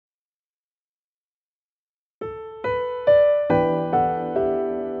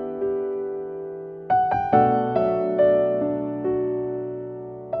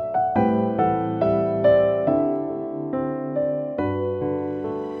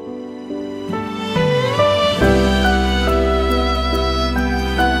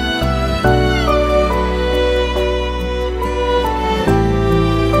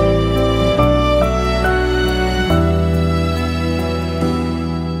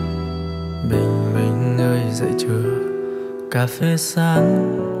Cà phê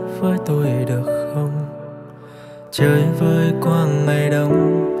sáng với tôi được không? Chơi với quang ngày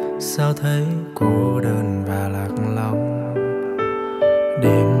đông, sao thấy cô đơn và lạc lòng.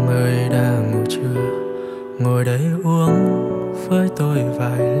 Đêm ơi đang ngủ trưa, ngồi đây uống với tôi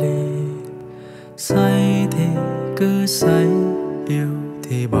vài ly. Say thì cứ say, yêu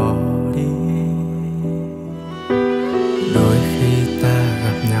thì bỏ đi. Đôi khi ta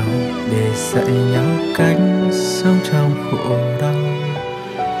gặp nhau để dạy nhau cách sống trong khổ đau.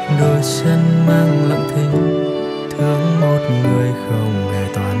 Đôi chân mang lặng thinh, thương một người không hề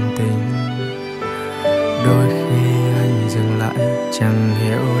toàn tình. Đôi khi anh dừng lại, chẳng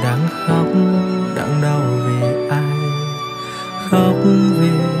hiểu đáng khóc, đáng đau vì ai. Khóc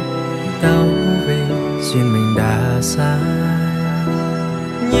vì đau vì duyên mình đã xa.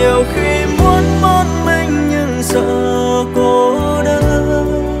 Nhiều khi muốn một mình nhưng sợ cô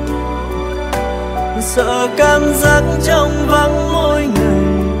đơn, sợ cảm giác trong vắng mỗi ngày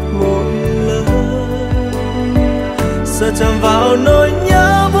mỗi lời. Sợ chạm vào nỗi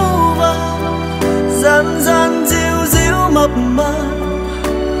nhớ vu vơ, gian gian díu díu mập mờ.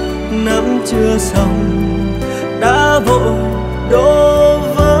 Nắm chưa xong đã vội đổ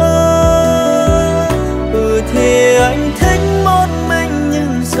vỡ. Thì anh thích một mình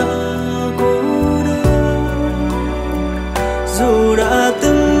nhưng sợ cô đơn. Dù đã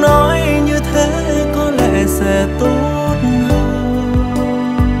từng nói như thế có lẽ sẽ tốt hơn,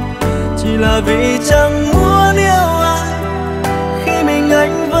 chỉ là vì chẳng muốn yêu ai khi mình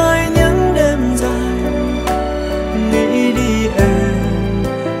anh với những đêm dài. Nghĩ đi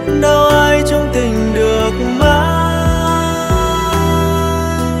em, đâu ai chung tình được mãi.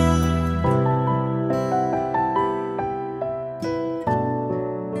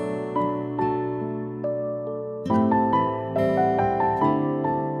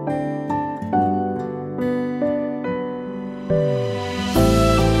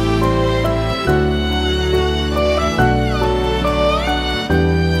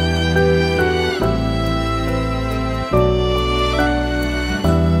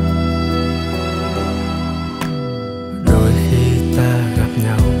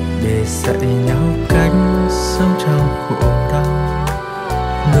 Dạy nhau cách sống trong khổ đau.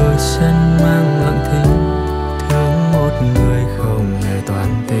 Đôi chân mang lặng thinh, thương một người không hề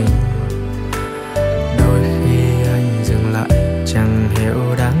toàn tình. Đôi khi anh dừng lại, chẳng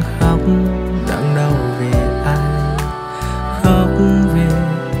hiểu đáng khóc, đáng đau vì ai. Khóc vì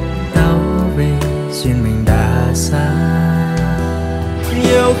đau vì duyên mình đã xa.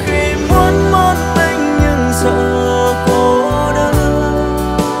 Nhiều khi muốn một mình nhưng sợ cô đơn,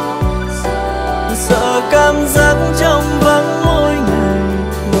 sợ cảm giác trong vắng mỗi ngày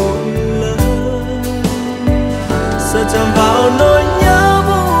mỗi lời. Sợ chạm vào nỗi nhớ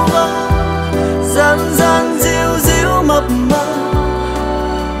vu vơ, gian gian díu díu mập mờ.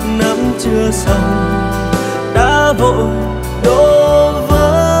 Nắm chưa xong đã vội đổ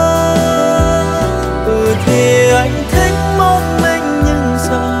vỡ. Thì anh thích một mình nhưng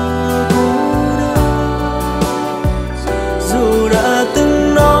sợ cô đơn. Dù đã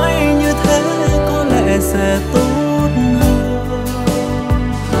từng nói như thế sẽ tốt hơn,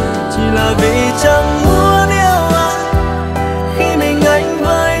 chỉ là vì chẳng muốn yêu ai khi mình anh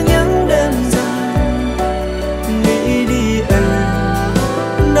với những đêm dài. Nghĩ đi em,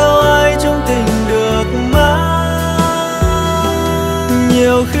 đâu ai chung tình được mãi.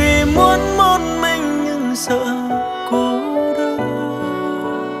 Nhiều khi muốn một mình nhưng sợ cô đơn,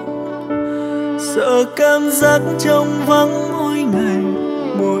 sợ cảm giác trong vắng mỗi ngày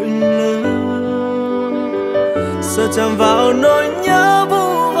mỗi lời. Sợ chạm vào nỗi nhớ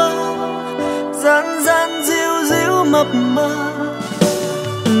vu vơ, gian gian díu díu mập mờ.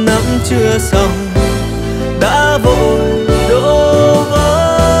 Nắm chưa xong đã vội đổ vỡ.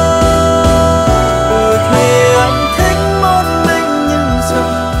 Thì anh thích một mình nhưng sợ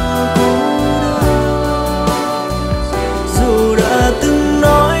cô đơn. Dù đã từng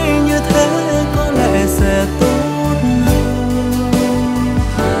nói như thế có lẽ sẽ tốt hơn,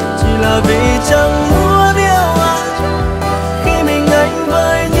 chỉ là vì chẳng muốn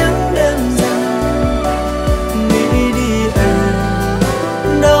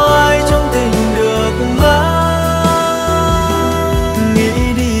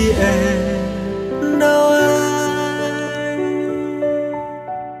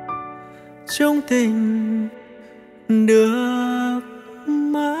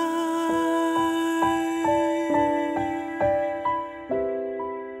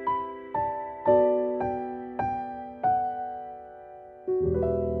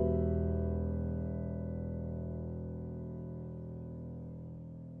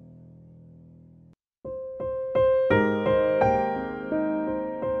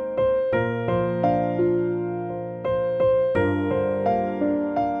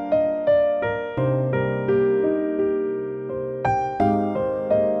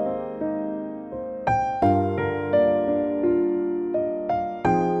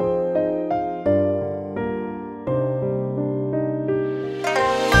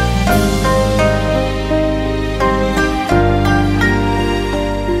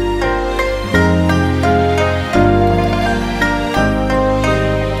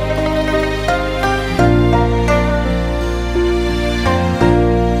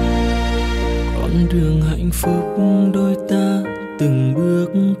từng bước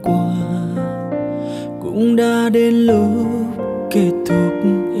qua, cũng đã đến lúc kết thúc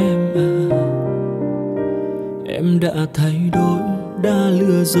em à. Em đã thay đổi, đã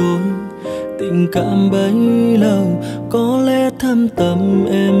lừa dối, tình cảm bấy lâu có lẽ thâm tâm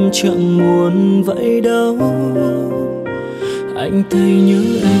em chẳng muốn vậy đâu. Anh thấy nhớ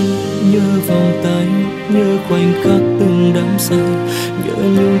em, nhớ vòng tay, nhớ khoảnh khắc từng đắm say, nhớ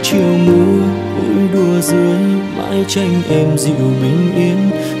những chiều mưa vui đùa dưới mái tranh em dịu bình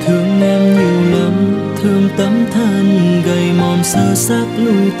yên. Thương em nhiều lắm, thương tấm thân gầy mòn sơ xác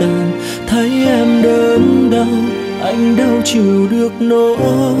lui tàn, thấy em đớn đau anh đâu chịu được nỗi.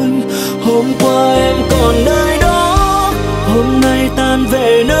 Hôm qua em còn nơi đó, hôm nay tan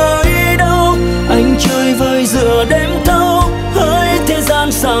về nơi đâu. Anh chơi vơi giữa đêm thâu, hỡi thế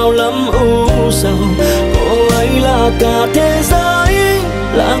gian sao lắm u sầu. Cô ấy là cả thế giới,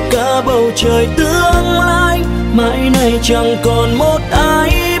 là cả bầu trời tương lai. Mãi này chẳng còn một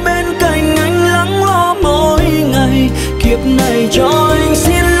ai bên cạnh anh lắng lo mỗi ngày. Kiếp này cho anh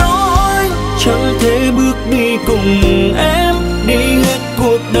xin lỗi, chẳng thể bước đi cùng em, đi hết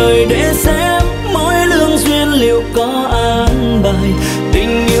cuộc đời để xem mỗi lương duyên liệu có an bài.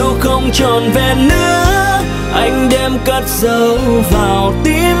 Tình yêu không tròn vẹn nữa, anh đem cất giấu vào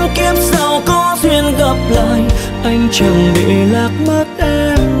tim. Kiếp sau có duyên gặp lại, anh chẳng để lạc mất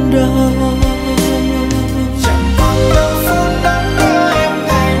em đâu. Chẳng còn đâu phút đắm đưa em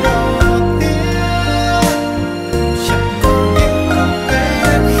ngày đầu tiên, chẳng còn những lúc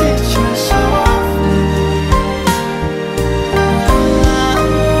em khi trời gió về.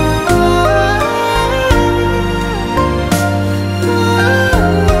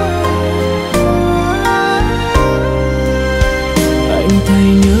 Anh thấy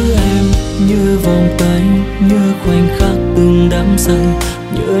nhớ em, nhớ vòng tay, nhớ khoảnh khắc từng đắm say,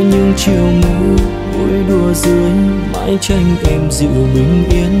 nhớ những chiều mưa vui đùa dưới mái tranh em dịu bình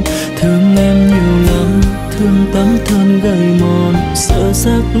yên. Thương em nhiều lắm, thương tấm thân gầy mòn sơ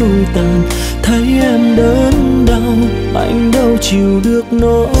xác lui tàn, thấy em đớn đau anh đâu chịu được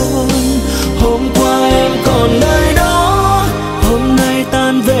nỗi. Hôm qua em còn nơi đó, hôm nay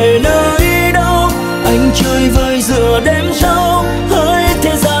tan về nơi đâu. Anh chơi vơi giữa đêm sâu, hỡi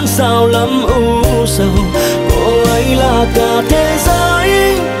thế gian sao lắm u sầu. Cô ấy là cả thế giới,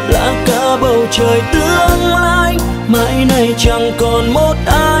 là cả bầu trời tương lai. Mãi này chẳng còn một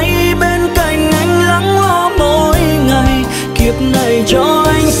ai bên cạnh anh lắng lo mỗi ngày. Kiếp này cho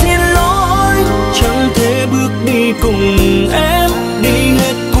anh xin lỗi, chẳng thể bước đi cùng em, đi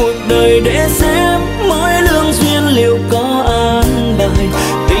hết cuộc đời để xem mỗi lương duyên liệu có an bài.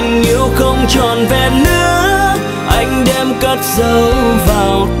 Tình yêu không tròn vẹn nữa, anh đem cất giấu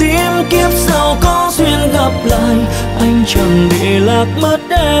vào tim. Kiếp sau có duyên gặp lại, anh chẳng để lạc mất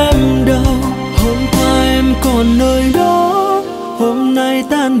em đâu. Hôm qua em còn nơi đó, hôm nay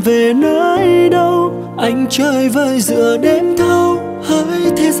tan về nơi đâu. Anh chơi vơi giữa đêm thâu,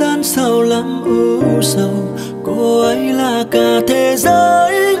 hỡi thế gian sao lắm u sầu. Cô ấy là cả thế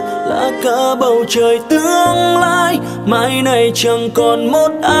giới, là cả bầu trời tương lai. Mãi này chẳng còn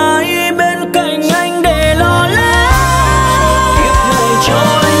một ai bên cạnh anh để lo lắng. Kiếp này cho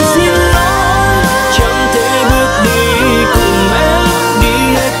anh xin lỗi, chẳng thể bước đi cùng em,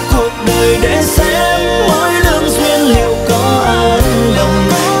 đi hết cuộc đời để xem mỗi lương duyên liệu có an lòng.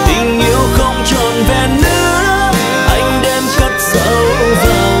 Tình yêu không tròn vẹn nữa, anh đem cất giấu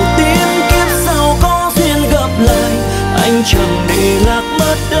vào tim. Kiếp sau có duyên gặp lại, anh chẳng để lạc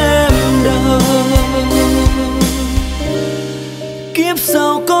mất em đâu. Kiếp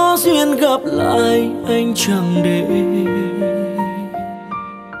sau có duyên gặp lại, anh chẳng để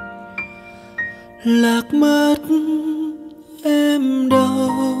lạc mất em đâu.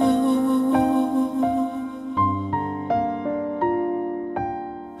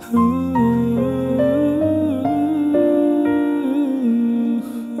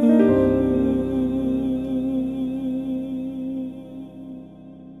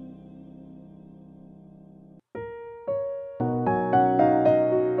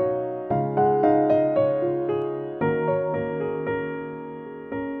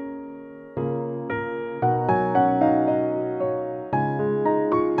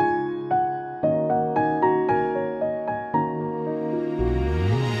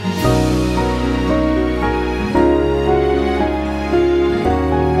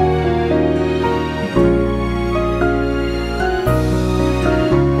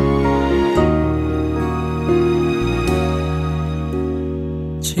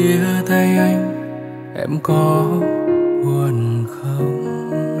 Chia tay anh, em có buồn không?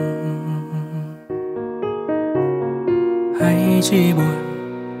 Hay chỉ buồn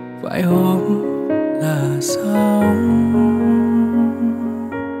vài hôm là xong?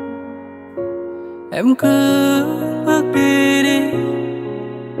 em cứ bước đi đi,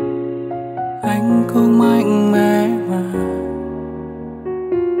 anh cũng mạnh mẽ mà.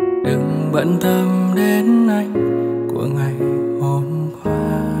 Đừng bận tâm đến anh của ngày hôm qua.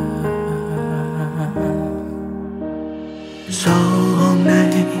 Sau hôm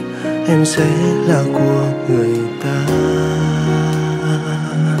nay em sẽ là của người ta.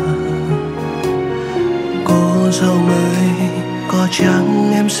 Cô dâu mới có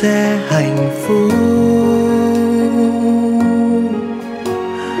chăng em sẽ hạnh phúc.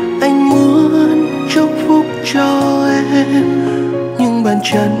 Anh muốn chúc phúc cho em, nhưng bàn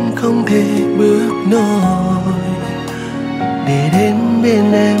chân không thể bước nổi để đến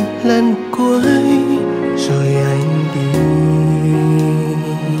bên em lần cuối rồi anh đi.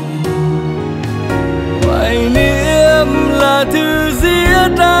 Hoài niệm là thứ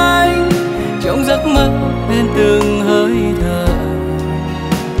giết anh trong giấc mơ nên từng hơi thở.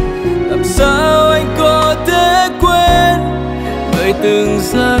 Làm sao anh có thể quên người từng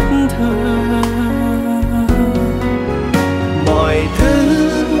rất thương. Mọi thứ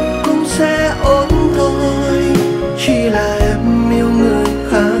cũng sẽ ổn thôi, chỉ là em yêu người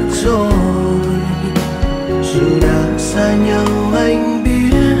khác rồi. Dù đã xa nhau anh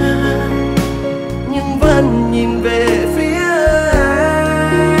biết, nhưng vẫn nhìn về phía em.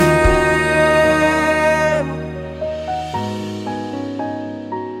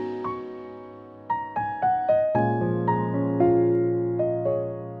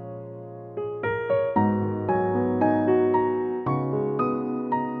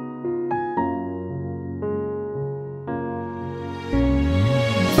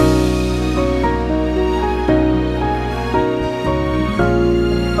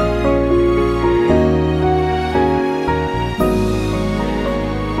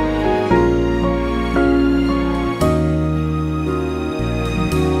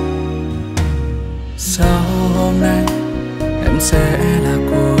 Sau hôm nay em sẽ là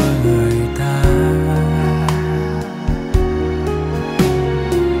của người ta.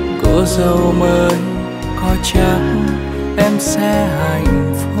 Cô dâu mới có chắc em sẽ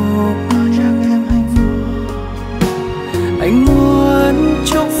hạnh phúc. Anh muốn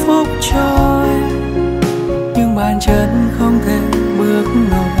chúc phúc cho em, nhưng bàn chân không thể bước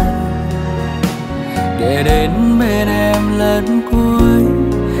nổi để đến bên em lần cuối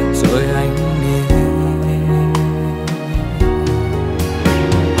rồi anh đi.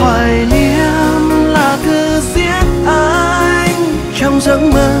 Hoài niệm là thứ giết anh trong giấc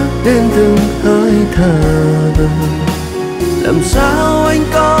mơ đến từng hơi thở. Làm sao anh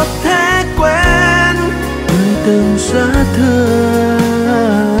có thể quên người từng rất thương.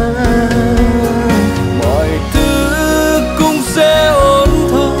 Mọi thứ cũng sẽ ổn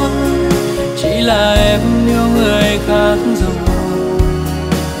thôi, chỉ là em yêu người khác rồi.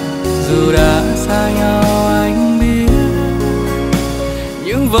 Dù đã xa nhau anh biết,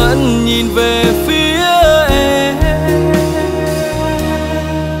 nhưng vẫn nhìn về phía em.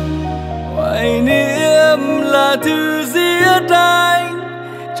 Hoài niệm là thứ giết anh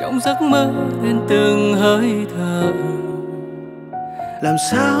trong giấc mơ đến từng hơi thở. Làm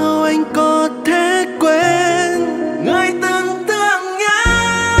sao anh có thể quên người từng thương nhớ.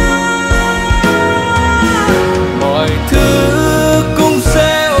 Mọi thứ cũng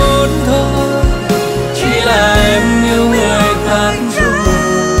sẽ ổn thôi, chỉ là em yêu người khác rồi.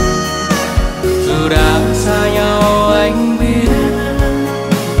 Dù đã xa nhau anh biết,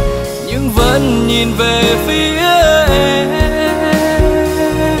 nhưng vẫn nhìn về phía em.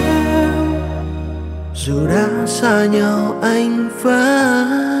 Dù đã xa nhau anh vẫn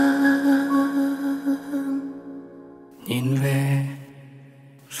nhìn về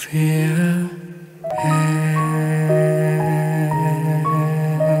phía em.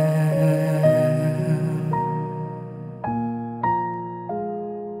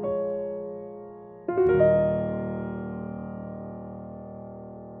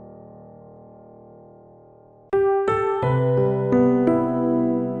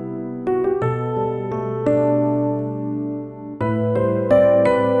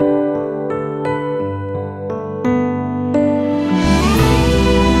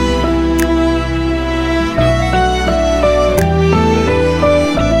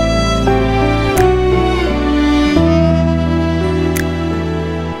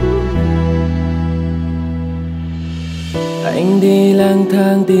 Anh đi lang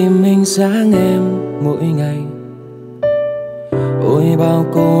thang tìm hình dáng em mỗi ngày. Ôi bao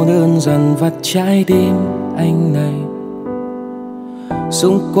cô đơn dần vắt trái tim anh này.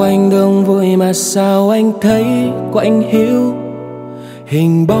 Xung quanh đông vui mà sao anh thấy quạnh hiu.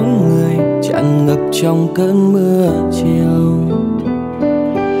 Hình bóng người tràn ngập trong cơn mưa chiều.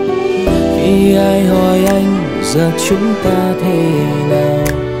 Khi ai hỏi anh giờ chúng ta thế nào,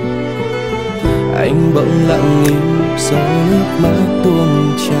 anh bỗng lặng im giọt nước mắt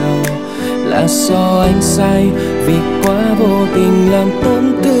tuôn trào. Là do anh sai vì quá vô tình làm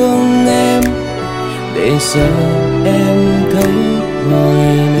tổn thương em, để giờ em thấy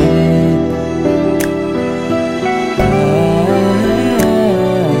mỏi mệt.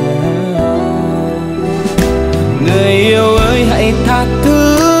 Người yêu ơi hãy tha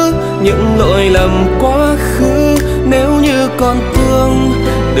thứ những lỗi lầm quá khứ, nếu như còn thương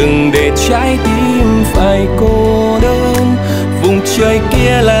đừng để trái tim phải cô đơn. Vùng trời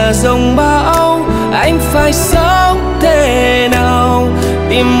kia là dòng bão, anh phải sống thế nào,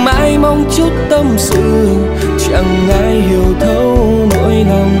 tìm mãi mong chút tâm sự, chẳng ai hiểu thấu nỗi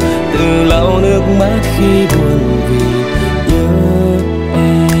lòng, từ lau nước mắt khi buồn vì nhớ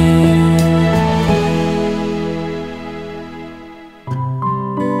em.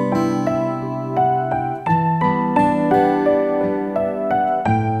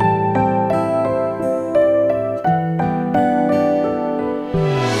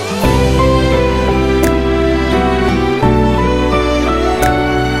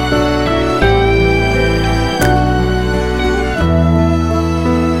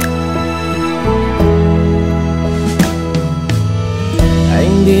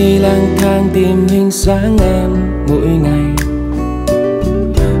 Tìm hình dáng em mỗi ngày,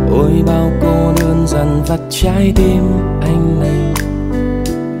 ôi bao cô đơn dằn vặt trái tim anh này.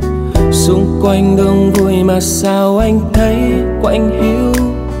 Xung quanh đông vui mà sao anh thấy quạnh hiu,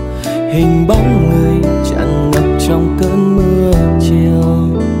 hình bóng người tràn ngập trong cơn mưa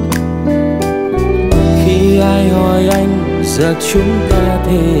chiều. Khi ai hỏi anh giờ chúng ta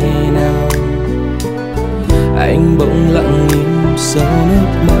thế nào, anh bỗng lặng im giọt nước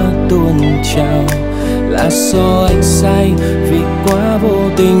mắt tuôn trào. Là do anh sai vì quá vô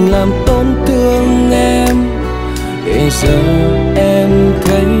tình làm tổn thương em, để giờ em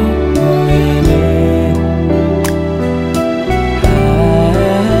thấy mỏi mệt.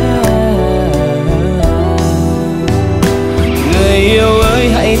 Người yêu ơi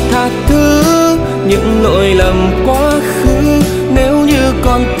hãy tha thứ những lỗi lầm quá khứ, nếu như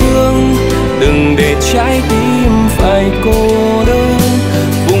còn thương đừng để trái tim phải cô đơn.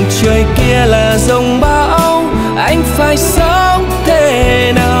 Vùng trời kia là dòng bão, anh phải sống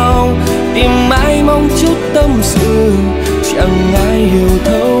thế nào, tìm mãi mong chút tâm sự, chẳng ai hiểu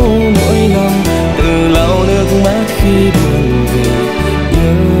thấu nỗi lòng, từ lau nước mắt khi buồn vì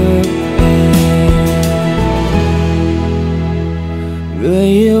nhớ em. Người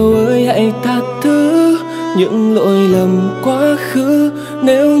yêu ơi hãy tha thứ những lỗi lầm quá khứ,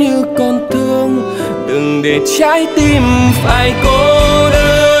 nếu như còn thương đừng để trái tim phải cô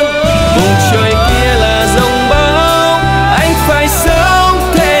đơn. Vùng trời kia là dòng bão, anh phải sống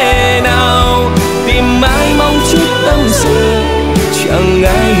thế nào, tìm mãi mong chút tâm sự, chẳng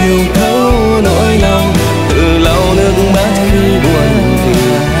ai hiểu thấu nỗi lòng, tự lau nước mắt khi buồn vì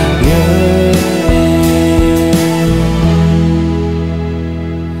nhớ em.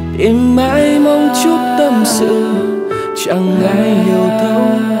 Tìm mãi mong chút tâm sự, chẳng ai hiểu thấu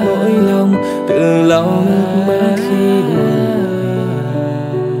nỗi lòng, tự lau nước mắt khi buồn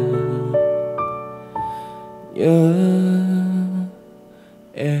nhớ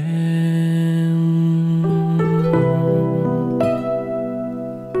em.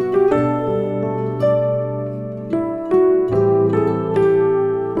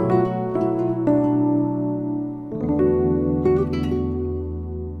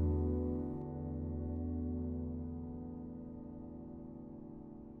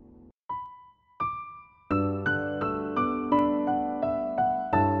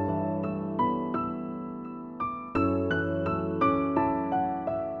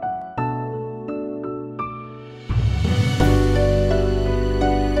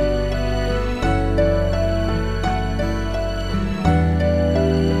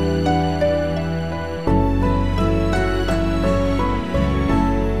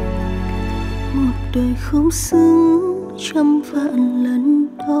 Đời không xứng trăm vạn lần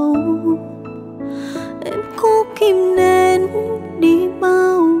đâu, em cố kìm nén đi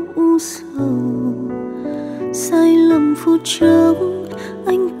bao u sầu. Sai lầm phút chốc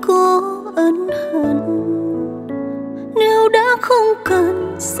anh có ân hận, nếu đã không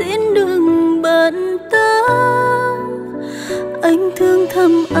cần xin đừng bận tâm. Anh thương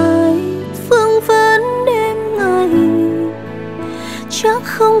thầm ai phương vấn đêm ngày, chắc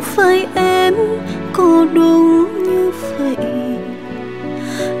không phải em có đúng như vậy.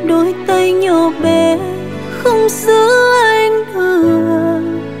 Đôi tay nhỏ bé không giữ anh được,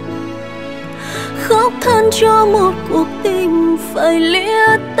 khóc than cho một cuộc tình phải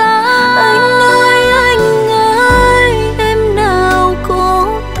lìa ta. Anh ơi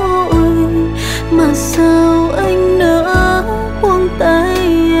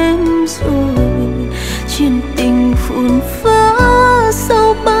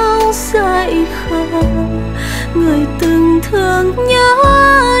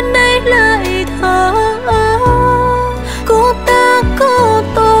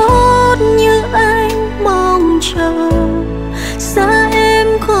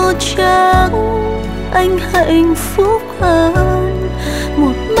trắng anh hạnh phúc hơn.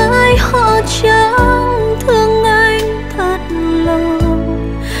 Một mái hoa trắng thương anh thật lòng.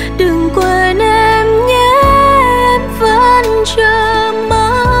 Đừng quên em nhé, em vẫn chờ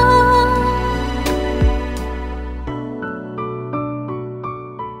mong.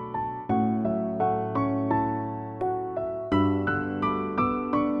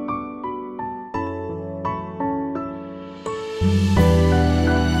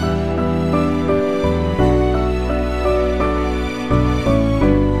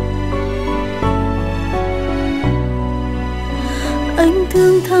 Anh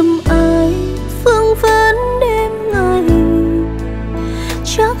thương thầm ai phương vấn đêm ngày,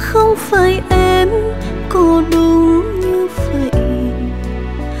 chắc không phải em cô đúng như vậy.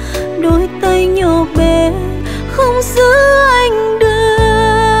 Đôi tay nhỏ bé không giữ anh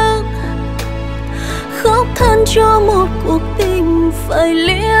được, khóc than cho một cuộc tình phải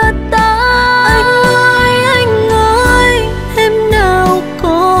lìa tay. Anh ơi, em nào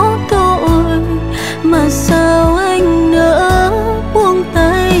có tội mà sao anh nỡ buông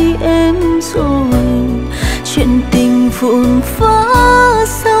tay em rồi. Chuyện tình vụn vỡ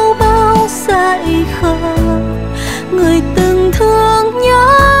sau bao dại khờ, người từng thương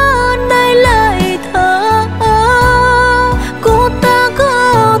nhớ nay lại thở. Cô ta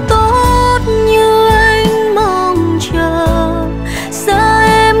có tốt như anh mong chờ, xa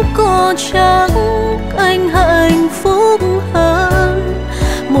em có chắc anh hạnh phúc hơn.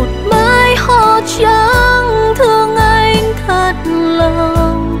 Một mái hoa trắng thương anh thật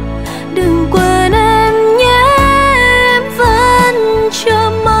lòng. Đừng quên em nhé, em vẫn chờ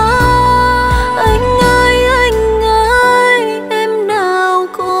mong. Anh ơi, em nào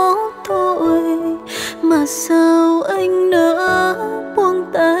có tội mà sao anh nỡ buông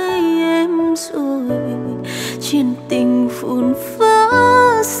tay em rồi. Chuyện tình vụn vỡ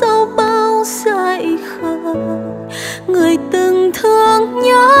sau bao dại khờ, người từng thương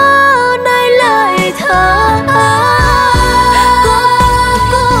nhớ nay lại thở.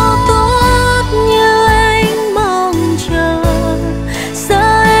 Có tốt như anh mong chờ,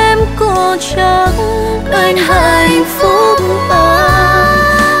 xa em có chắc anh hạnh phúc hơn.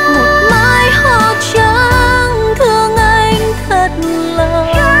 Một mái hoa trắng thương anh thật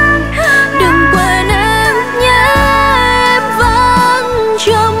lòng. Đừng quên em nhé, em vẫn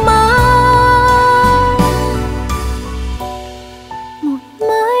chờ mong. Một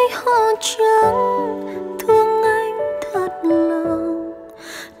mái hoa trắng thương anh thật lòng.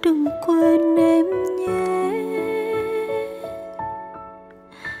 Đừng quên em nhé,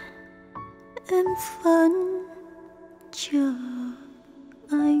 em vẫn chờ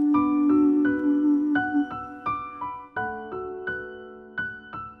anh.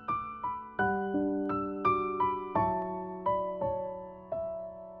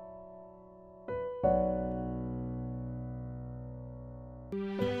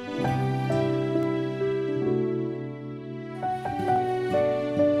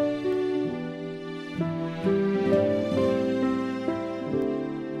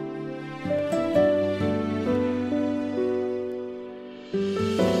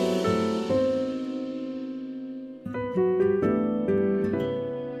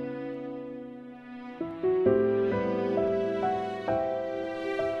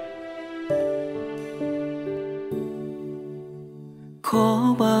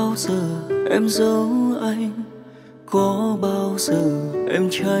 Có bao giờ em giấu anh, có bao giờ em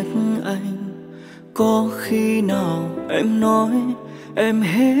trách anh, có khi nào em nói em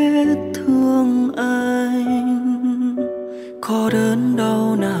hết thương anh. Có đớn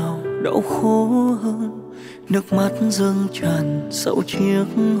đau nào đau khổ hơn nước mắt dâng tràn sau chiếc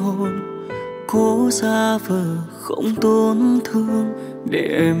hôn. Cố giả vờ không tổn thương để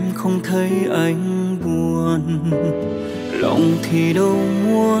em không thấy anh buồn. Lòng thì đâu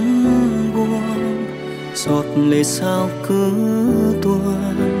muốn buông, giọt lệ sao cứ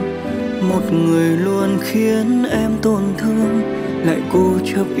tuôn. Một người luôn khiến em tổn thương, lại cố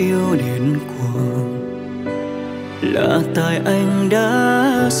chấp yêu đến cuồng. Là tại anh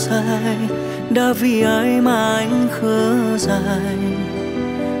đã sai, đã vì ai mà anh khờ dại.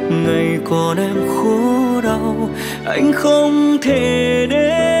 Ngày còn em khổ đau, anh không thể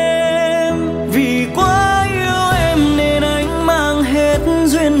đếm. Vì quá yêu em nên anh mang hết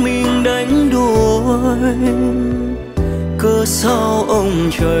duyên mình đánh đuổi. Cớ sao ông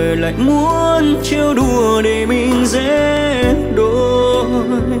trời lại muốn trêu đùa để mình dễ đôi.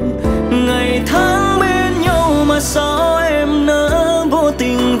 Ngày tháng bên nhau mà sao em nỡ vô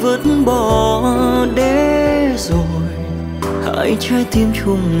tình vứt bỏ để rồi. Hai trái tim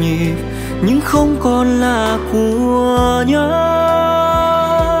chung nhịp nhưng không còn là của nhau.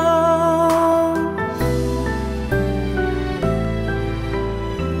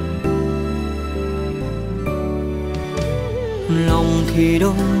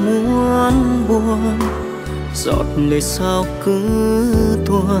 không muốn buồn, giọt lệ sao cứ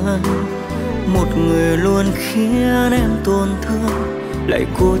tuôn. Một người luôn khiến em tổn thương, lại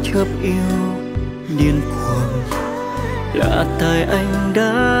cố chấp yêu điên cuồng. Là tại anh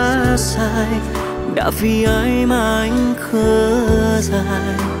đã sai, đã vì ai mà anh khờ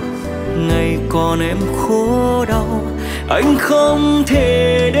dại. Ngày còn em khổ đau, anh không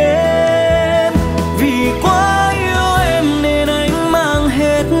thể đến. Vì quá yêu em nên anh mang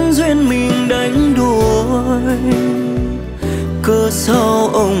hết duyên mình đánh đuổi. Cớ sao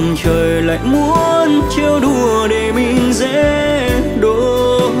ông trời lại muốn trêu đùa để mình dễ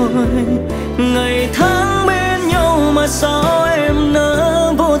đôi. Ngày tháng bên nhau mà sao em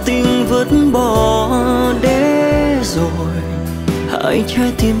nỡ vô tình vứt bỏ để rồi. Hai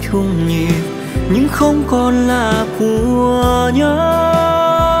trái tim chung nhịp nhưng không còn là của nhau.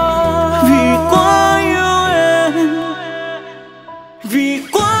 Vì quá yêu em, vì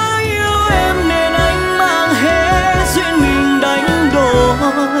quá yêu em nên anh mang hết duyên mình đánh đổi.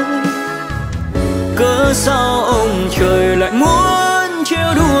 Cớ sao ông trời lại muốn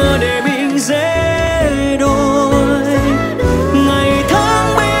trêu đùa để mình dễ đôi. Ngày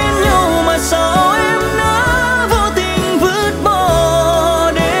tháng bên nhau mà sao em nỡ vô tình vứt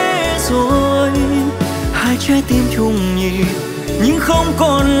bỏ để rồi. Hai trái tim chung nhịp nhưng không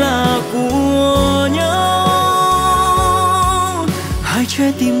còn là của nhau. Hai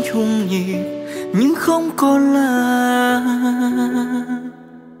trái tim chung nhịp nhưng không còn là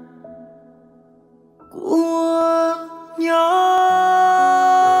của nhau.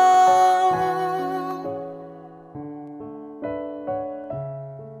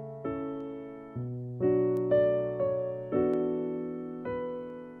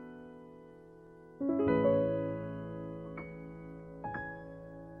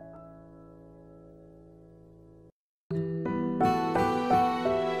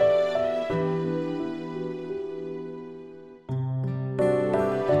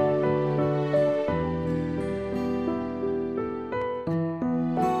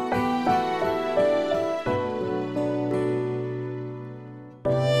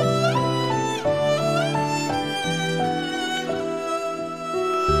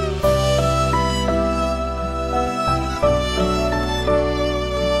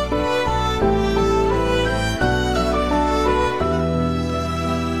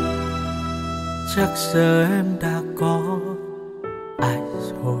 Chắc giờ em đã có ai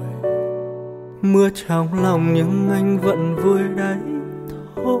rồi. Mưa trong lòng nhưng anh vẫn vui đấy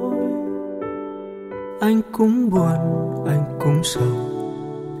thôi. Anh cũng buồn, anh cũng sầu,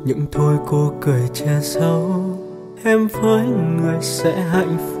 nhưng thôi cô cười che giấu. Em với người sẽ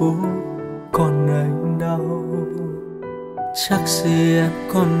hạnh phúc, còn anh đau. Chắc gì em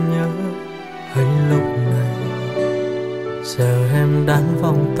còn nhớ hay lúc này. Giờ em đan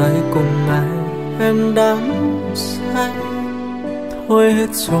vòng tay cùng ai, em đắm say. Thôi hết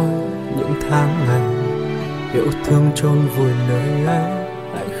rồi những tháng ngày yêu thương chôn vùi nơi ấy.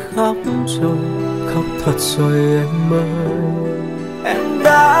 Lại khóc rồi, khóc thật rồi em ơi. Em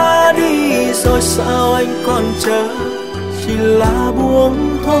đã đi rồi sao anh còn chờ, chỉ là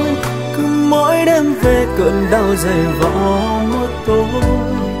buông thôi. Cứ mỗi đêm về cơn đau dày vò một tối.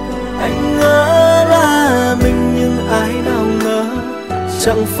 Anh ngỡ là mình nhưng ai nào ngờ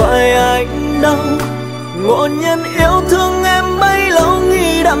chẳng phải anh đâu. Ngộ nhân yêu thương em bấy lâu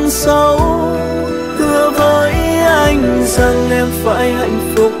nghĩ đằng sau. Hứa với anh rằng em phải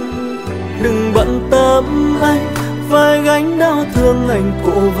hạnh phúc, đừng bận tâm anh. Vai gánh đau thương anh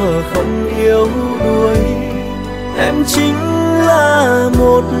cụ vợ không yêu đuổi. Em chính là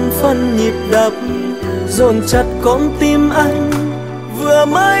một phần nhịp đập dồn chặt con tim anh. Vừa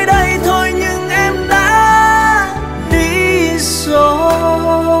mới đây thôi nhưng em đã đi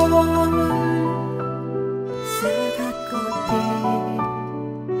rồi. Sẽ thắt con tim,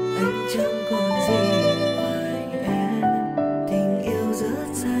 anh chẳng còn gì ngoài em. Tình yêu rất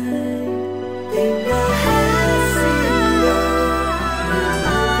dài, tình đã hết xin lỗi.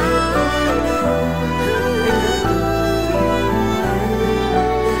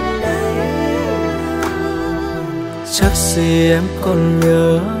 Chắc gì em còn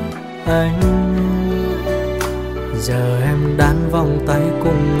nhớ anh. Giờ em đan vòng tay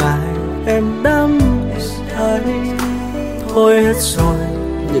cùng ai, em đắm say. Thôi hết rồi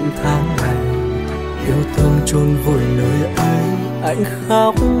những tháng ngày yêu thương chôn vùi nơi ấy. Anh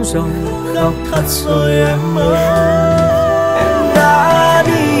khóc rồi, khóc thật rồi em ơi. Em đã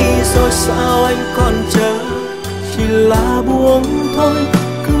đi rồi sao anh còn chờ, chỉ là buông thôi.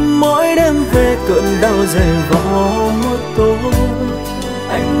 Cứ mỗi đêm về cơn đau dày vò một tối.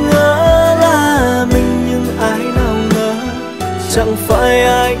 Anh ngỡ là mình nhưng ai nào ngờ chẳng phải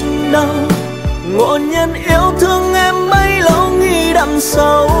anh đâu. Ngộ nhân yêu thương em bấy lâu nghĩ đằng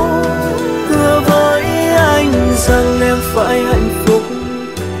sau. Hứa với anh rằng em phải hạnh phúc,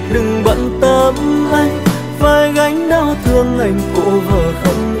 đừng bận tâm anh phải gánh đau thương anh cô vợ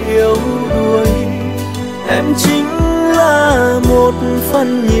không yếu đuối. Em chính là một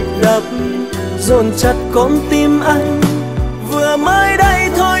phần nhịp đập dồn chặt con tim anh. Vừa mới đây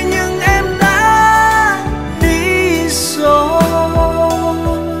thôi nhưng em đã đi rồi.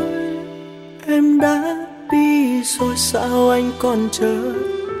 Em đã đi rồi sao anh còn chờ,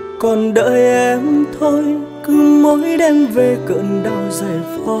 còn đợi em thôi. Cứ mỗi đêm về cơn đau dày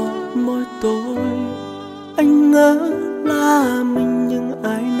vò môi tôi. Anh ngỡ là mình nhưng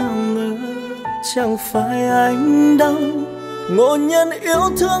ai nào ngờ chẳng phải anh đâu. Ngộ nhân yêu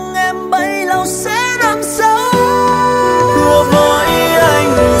thương em bấy lâu sẽ đắm sâu. Hứa với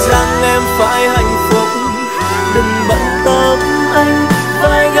anh rằng em phải hạnh phúc, đừng bận tâm anh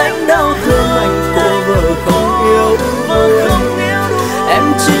phải gánh đau thương anh cô vợ không yêu đuối. Em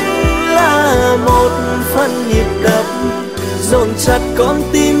chính là một phần nhịp đập dồn chặt con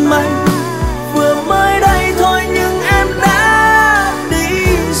tim anh. Vừa mới đây thôi nhưng em đã đi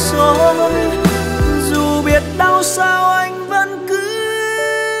rồi. Dù biết đau sao anh vẫn cứ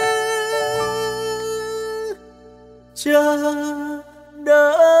chờ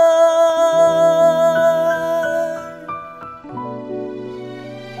đợi.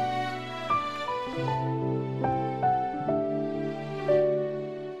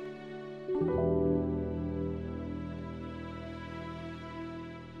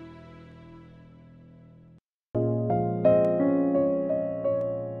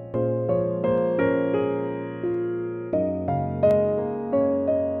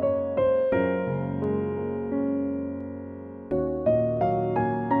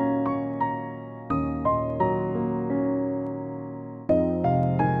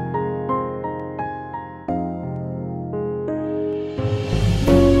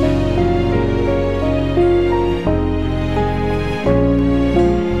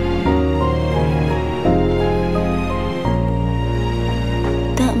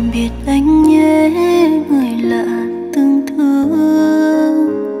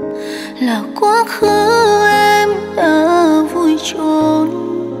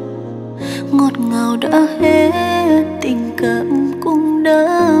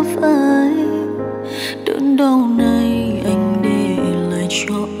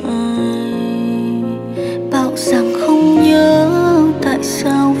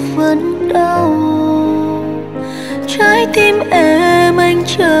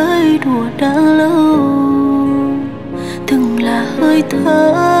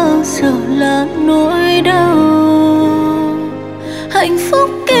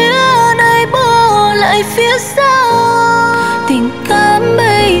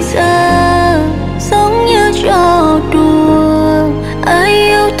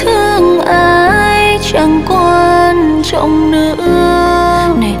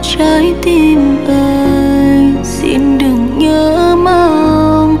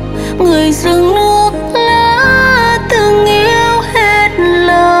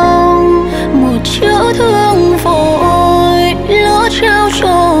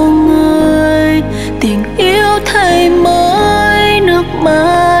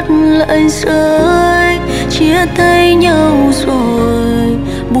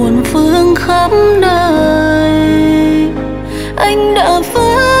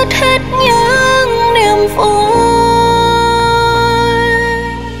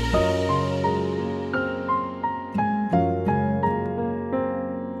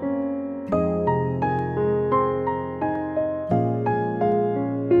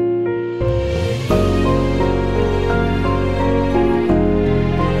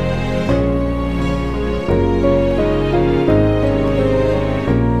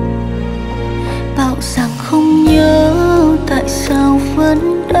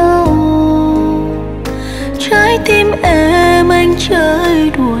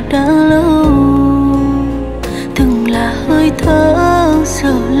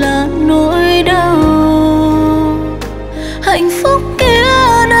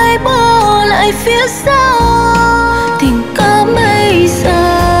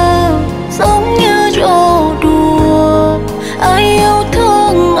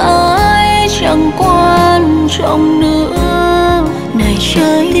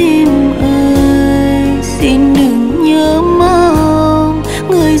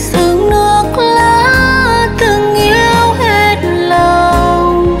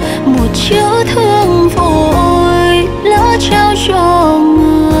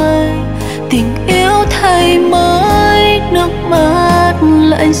 Tình yêu thay mới nước mắt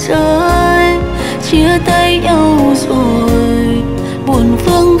chia tay nhau rồi, buồn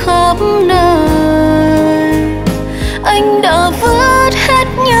vương khắp nơi. Anh đã vứt hết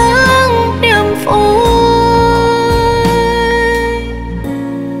những niềm vui.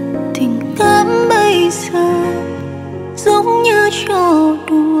 Tình cảm bây giờ giống như trò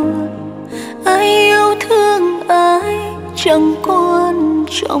đùa, ai yêu thương ai chẳng quan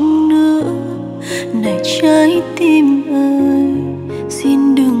trọng nữa. Này trái tim ơi,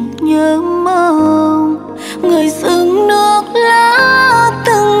 xin đừng nhớ mong người dưng nước lá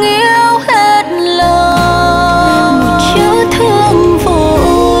từng yêu hết lòng. Một chữ thương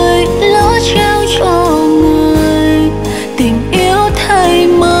vội lỡ trao cho người, tình yêu thay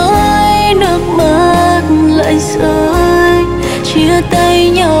mới nước mắt lại rơi. Chia tay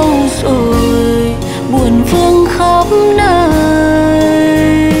nhau rồi, buồn vương khắp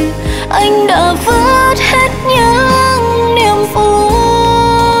nơi. Anh đã vứt hết những niềm vui.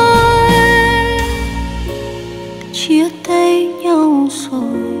 Chia tay nhau rồi,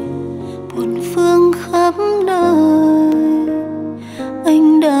 buồn vương khắp nơi.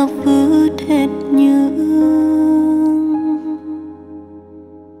 Anh đã vứt hết những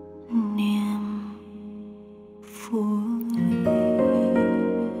niềm vui.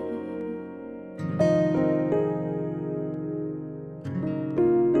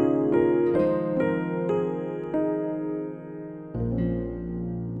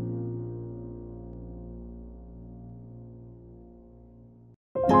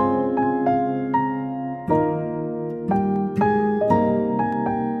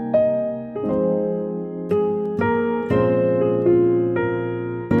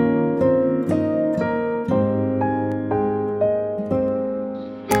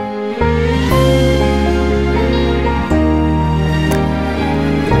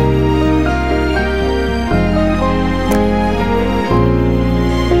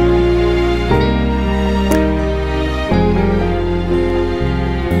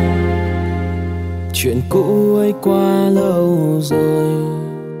 Chuyện cũ ấy qua lâu rồi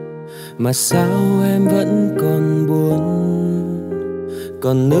mà sao em vẫn còn buồn,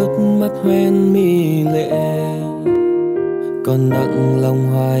 còn nước mắt hoen mi lệ, còn nặng lòng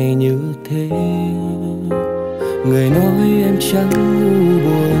hoài như thế. Người nói em chẳng ngu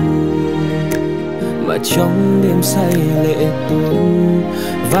buồn mà trong đêm say lệ tuôn,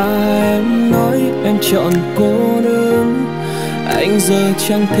 và em nói em chọn cô đơn. Anh giờ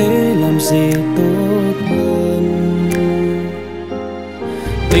chẳng thể làm gì tốt hơn.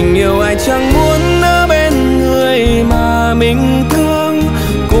 Tình yêu ai chẳng muốn ở bên người mà mình thương,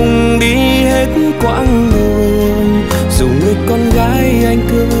 cùng đi hết quãng đường. Dù người con gái anh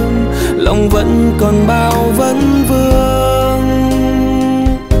thương, lòng vẫn còn bao vấn vương.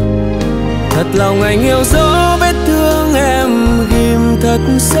 Thật lòng anh hiểu rõ vết thương em ghim thật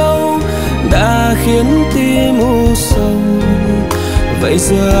sâu, đã khiến tim u sầu. Vậy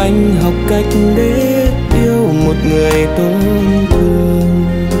giờ anh học cách để yêu một người tổn thương.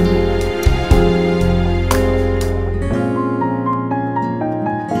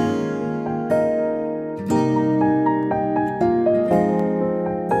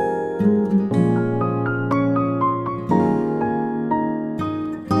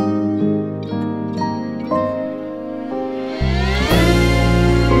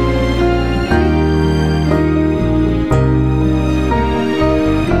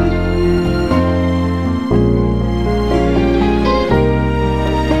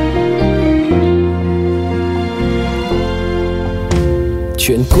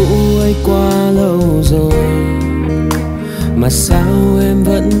 Chuyện cũ ấy qua lâu rồi mà sao em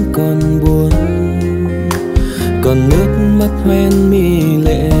vẫn còn buồn, còn nước mắt hoen mi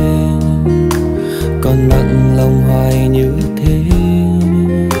lệ, còn nặng lòng hoài như thế.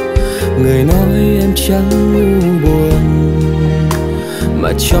 Người nói em chẳng ngu buồn mà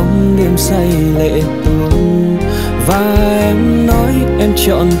trong đêm say lệ tuôn, và em nói em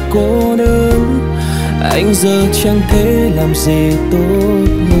chọn cô đơn. Anh giờ chẳng thể làm gì tốt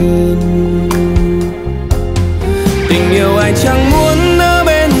hơn. Tình yêu ai chẳng muốn ở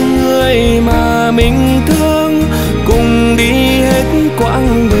bên người mà mình thương, cùng đi hết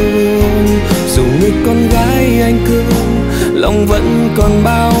quãng đường. Dù người con gái anh cương, lòng vẫn còn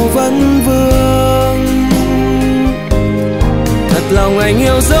bao vấn vương. Thật lòng anh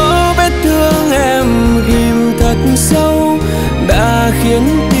hiểu rõ vết thương em ghim thật sâu, đã khiến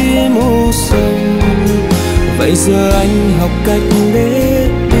tim u sầu. Vậy giờ anh học cách để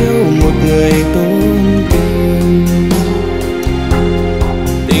yêu một người tổn thương.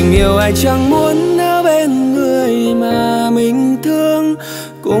 Tình yêu ai chẳng muốn ở bên người mà mình thương,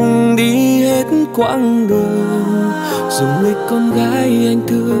 cùng đi hết quãng đường. dù người con gái anh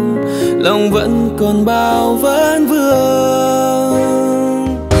thương, lòng vẫn còn bao vấn vương.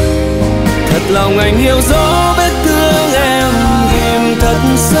 Thật lòng anh hiểu rõ vết thương em ghim thật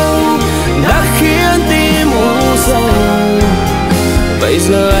sâu, đã khiến tim u sầu. Vậy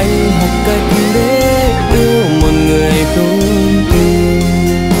giờ anh học cách để yêu một người không tin.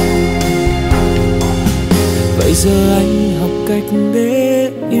 Bây giờ anh học cách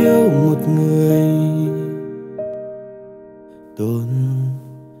để yêu một người tổn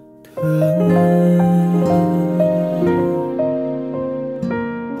thương.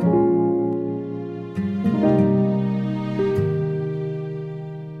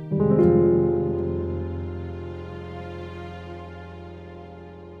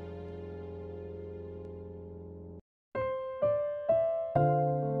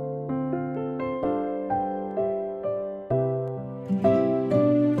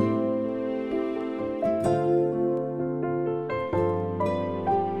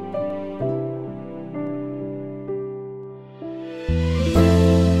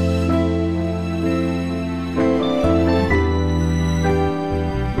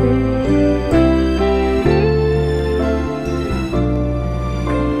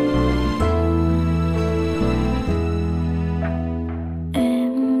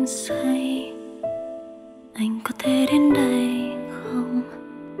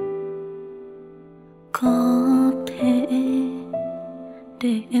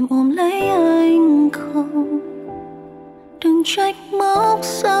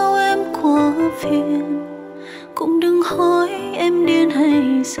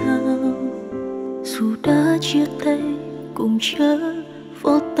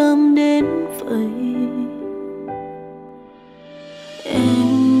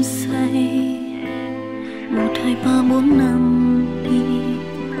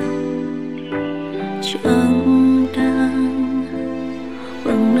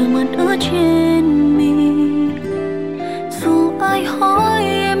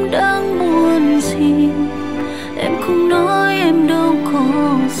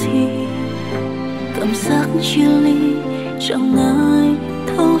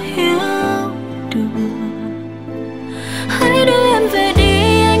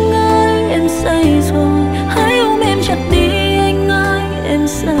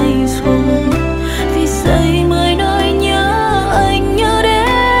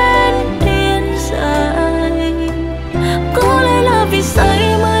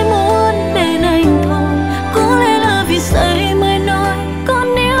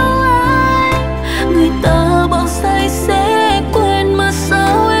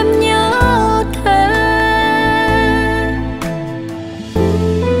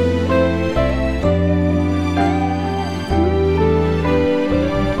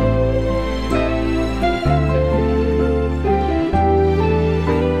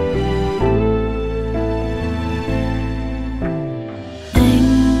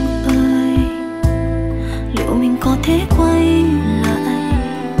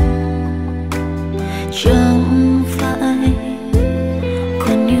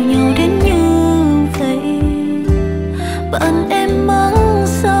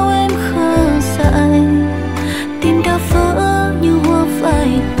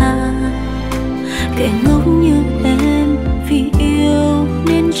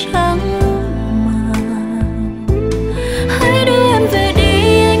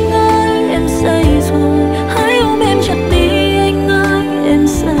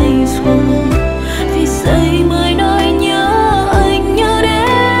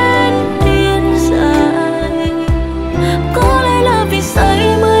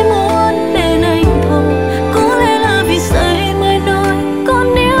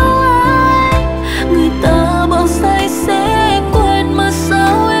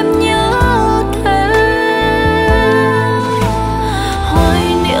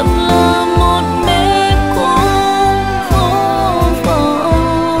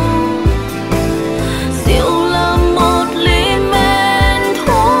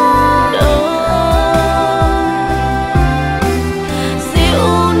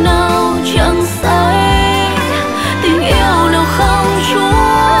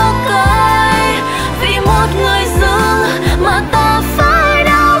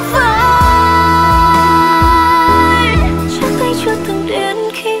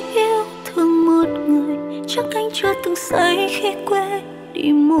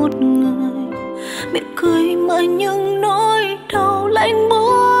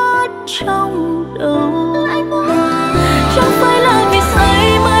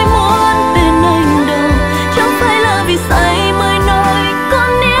 Say mới nói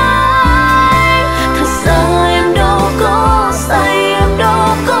con yêu anh, thật ra em đâu có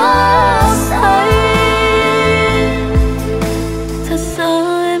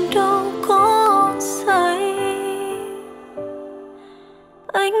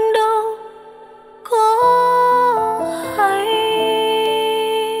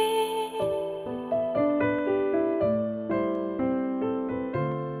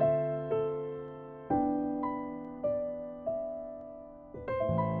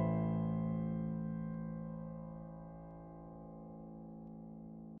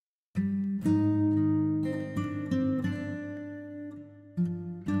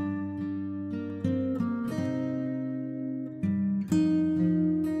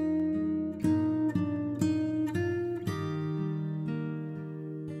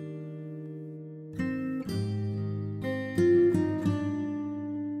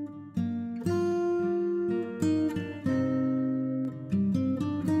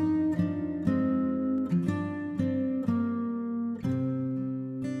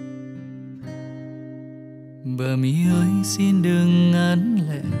xin đừng ngấn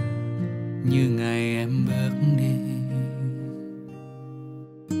lệ như ngày em bước đi.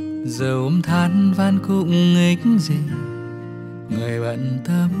 Giờ ôm than van cũng ích gì, người bận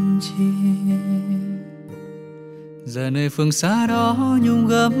tâm chi. Giờ nơi phương xa đó nhung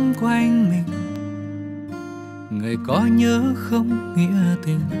gấm quanh mình, người có nhớ không nghĩa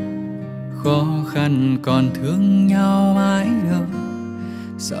tình. Khó khăn còn thương nhau mãi đâu,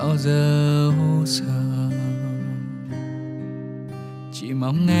 sao giờ u sầu. Chỉ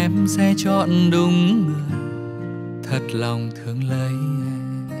mong em sẽ chọn đúng người, thật lòng thương lấy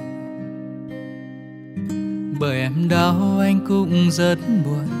em. Bởi em đau anh cũng rất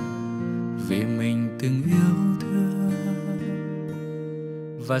buồn, vì mình từng yêu thương.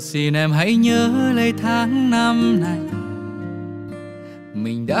 Và xin em hãy nhớ lấy tháng năm này,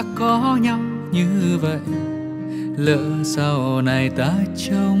 mình đã có nhau như vậy. Lỡ sau này ta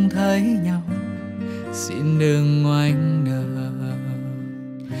trông thấy nhau, xin đừng ngoảnh đời.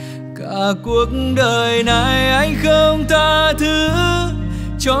 Cả cuộc đời này anh không tha thứ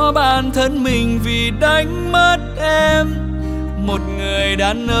cho bản thân mình vì đánh mất em. Một người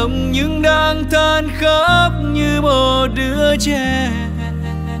đàn ông nhưng đang than khóc như một đứa trẻ.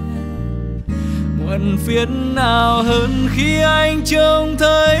 Muộn phiền nào hơn khi anh trông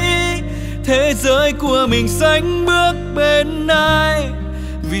thấy thế giới của mình sánh bước bên ai.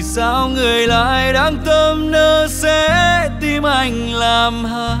 Vì sao người lại đang tâm nỡ sẽ tim anh làm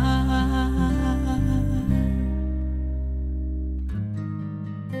hai.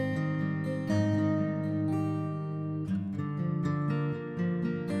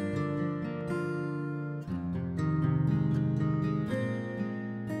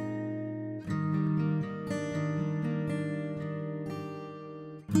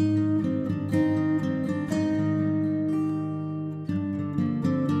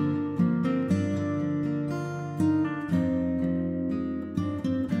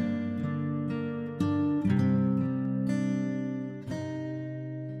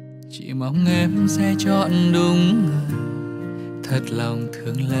 Chỉ mong em sẽ chọn đúng người, thật lòng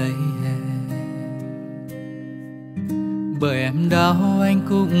thương lấy em. Bởi em đau anh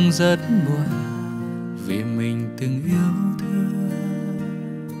cũng rất buồn, vì mình từng yêu thương.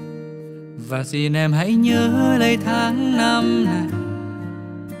 Và xin em hãy nhớ lấy tháng năm này,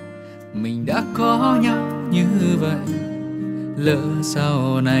 mình đã có nhau như vậy. Lỡ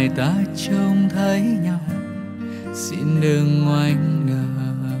sau này ta trông thấy nhau, xin đừng ngoảnh đời.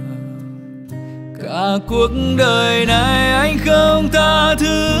 Cả cuộc đời này anh không tha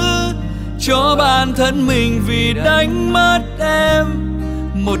thứ cho bản thân mình vì đánh mất em.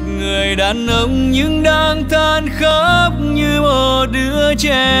 Một người đàn ông nhưng đang than khóc như một đứa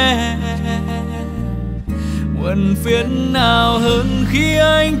trẻ. Muộn phiền nào hơn khi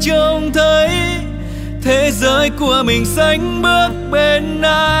anh trông thấy thế giới của mình sánh bước bên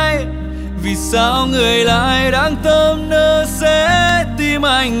ai. Vì sao người lại đang tâm nỡ sẽ tim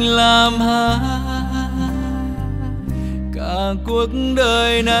anh làm hai. Cả cuộc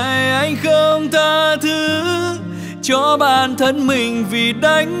đời này anh không tha thứ cho bản thân mình vì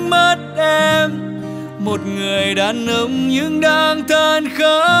đánh mất em. Một người đàn ông nhưng đang than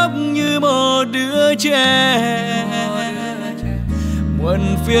khóc như một đứa trẻ. Muộn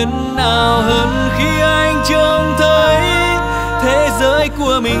phiền nào hơn khi anh trông thấy thế giới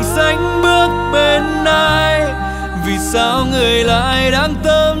của mình sánh bước bên ai. Vì sao người lại đang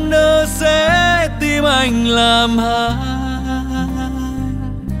tâm nỡ sẽ tim anh làm hai.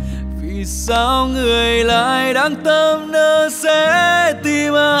 Vì sao người lại đang tâm nỡ sẽ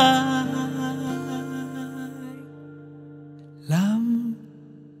tim anh làm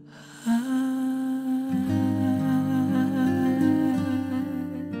hai.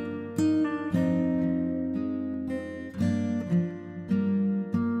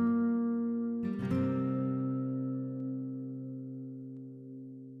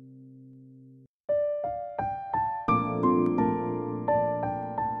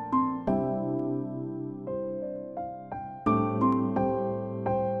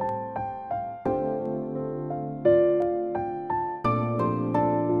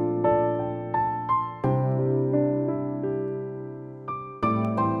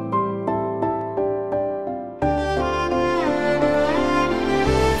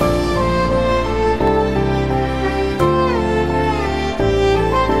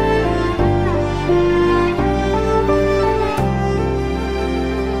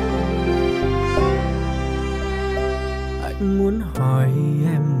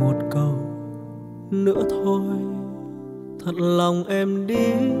 nữa thôi. Thật lòng em đi,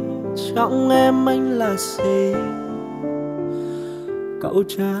 trong em anh là gì? Cậu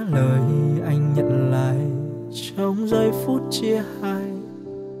trả lời anh nhận lại trong giây phút chia hai.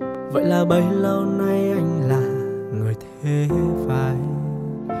 Vậy là bấy lâu nay anh là người thế vai.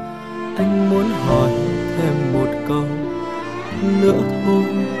 Anh muốn hỏi thêm một câu nữa thôi,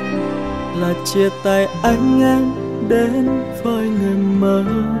 là chia tay anh em đến với người mới,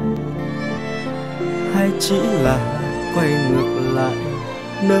 hay chỉ là quay ngược lại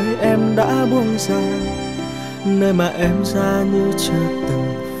nơi em đã buông ra, nơi mà em ra như chưa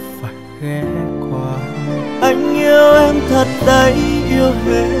từng phải ghé qua. Anh yêu em thật đấy, yêu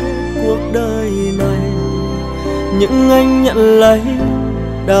hết cuộc đời này, nhưng anh nhận lấy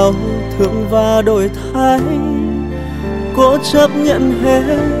đau thương và đổi thay, cố chấp nhận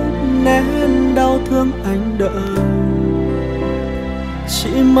hết nén đau thương anh đợi. Chỉ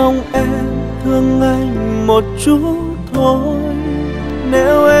mong em thương anh một chút thôi,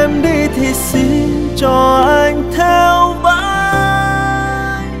 nếu em đi thì xin cho anh theo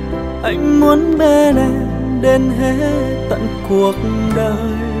vai. Anh muốn bên em đến hết tận cuộc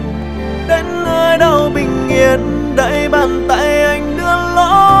đời, đến nơi đâu bình yên đẩy bàn tay anh đưa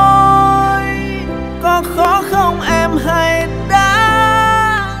lối. Có khó không em hay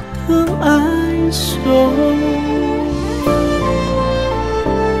đã thương ai rồi?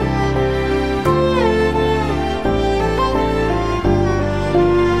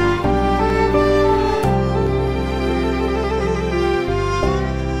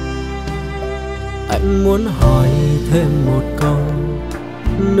 Anh muốn hỏi thêm một câu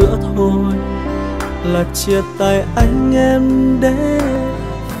nữa thôi, là chia tay anh em để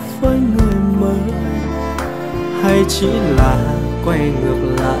với người mới, hay chỉ là quay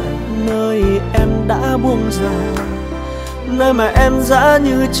ngược lại nơi em đã buông ra, nơi mà em dã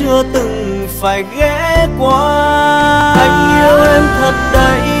như chưa từng phải ghé qua. Anh yêu em thật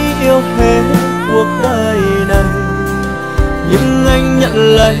đấy, yêu hết cuộc đời này, nhưng anh nhận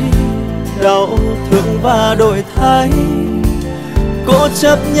lấy đau thương và đổi thay, cố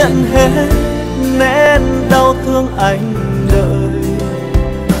chấp nhận hết nén đau thương anh đợi.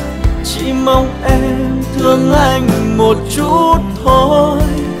 Chỉ mong em thương anh một chút thôi,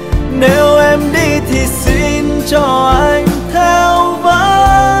 nếu em đi thì xin cho anh theo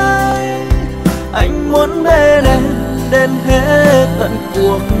vai. Anh muốn bên em đến hết tận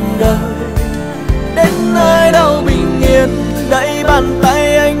cuộc đời, đến nơi đâu bình yên đẩy bàn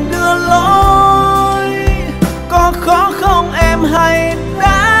tay anh đưa lối. Có khó không em hay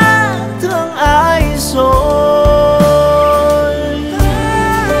đã thương ai rồi?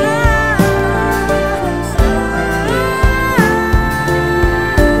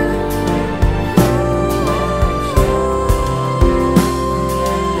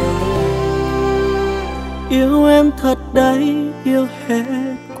 Yêu em thật đấy, yêu hết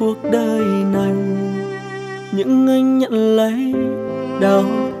cuộc đời này, nhưng anh nhận lấy đau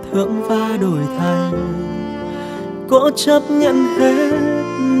thương và đổi thay, cố chấp nhận hết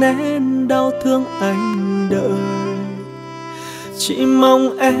nén đau thương anh đợi. Chỉ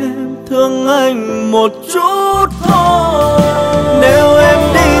mong em thương anh một chút thôi, nếu em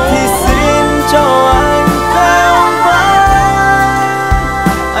đi thì xin cho anh theo vai.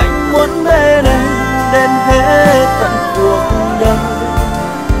 Anh muốn bên em đến hết tận cuộc đời,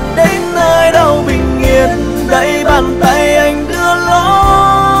 đến nơi đâu bình yên đẩy bàn tay anh đưa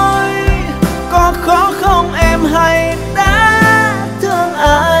lối. Có khó không em hay đã thương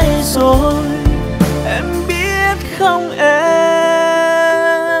ai rồi? Em biết không em,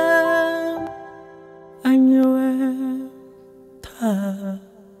 anh yêu em thật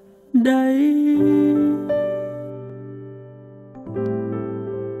đấy.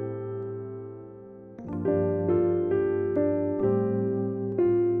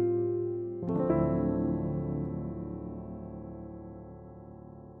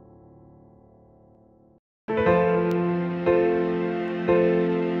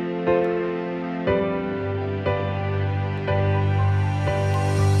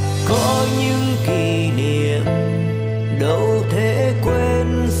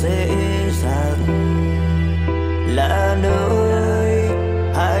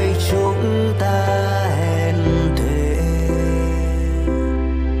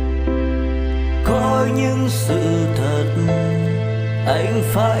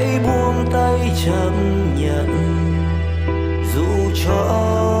 Phải buông tay chấp nhận, dù cho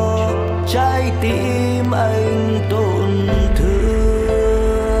trái tim anh tổn thương.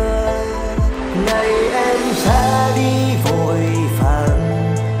 Ngày em ra đi vội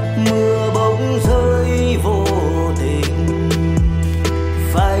vàng, mưa bỗng rơi vô tình.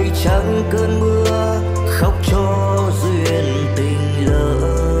 Phải chăng cơn mưa khóc cho duyên tình lỡ?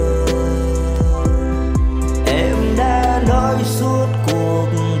 Em đã nói suốt cuộc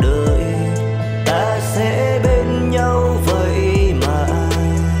đời ta sẽ bên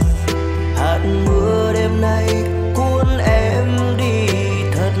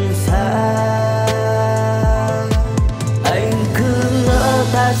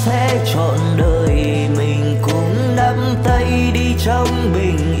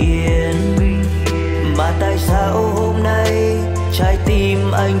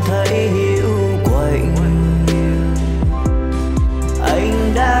thấy hiu quạnh.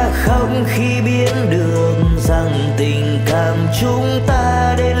 Anh đã khóc khi biết được rằng tình cảm chúng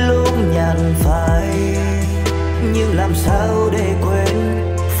ta đến lúc nhàn phai. Nhưng làm sao để quên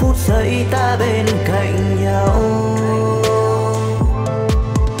phút giây ta bên cạnh nhau.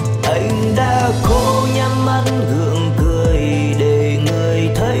 Anh đã cố nhắm mắt gượng cười để người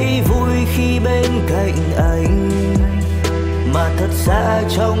thấy vui khi bên cạnh anh. Mà thật ra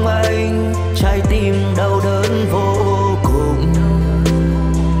trong anh trái tim đau đớn vô cùng.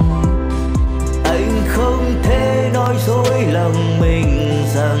 Anh không thể nói dối lòng mình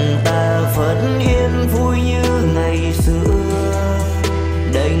rằng ta vẫn yên vui như ngày xưa.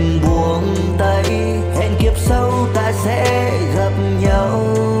 Đành buông tay, hẹn kiếp sau ta sẽ gặp nhau.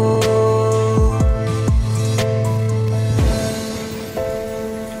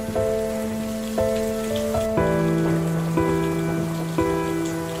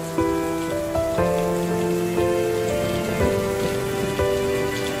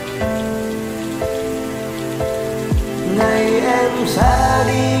 Ngày em ra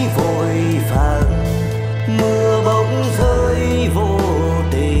đi vội vàng, mưa bỗng rơi vô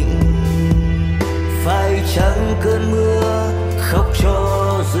tình. Phải chăng cơn mưa khóc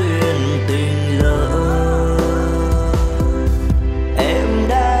cho duyên tình lỡ. Em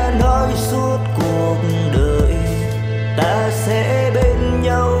đã nói suốt cuộc đời ta sẽ bên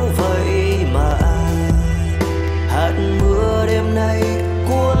nhau vậy mà. Hạt mưa đêm nay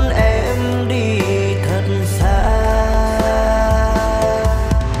cuốn em đi thật xa.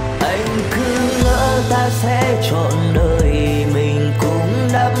 Ta sẽ trọn đời mình cũng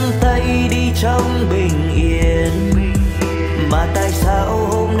nắm tay đi trong bình yên. Mà tại sao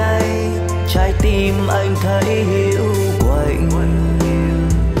hôm nay trái tim anh thấy hiu quạnh.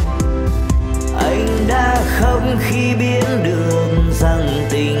 Anh đã khóc khi biết được rằng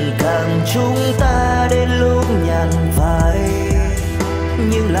tình cảm chúng ta đến lúc nhàn phai.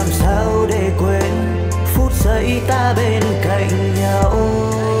 Nhưng làm sao để quên phút giây ta bên cạnh nhau.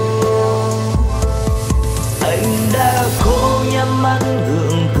 Anh đã cố nhắm mắt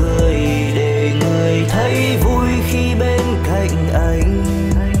gượng cười để người thấy vui khi bên cạnh anh.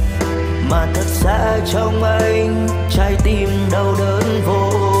 Mà thật ra trong anh trái tim đau đớn vô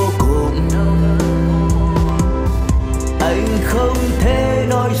cùng. Anh không thể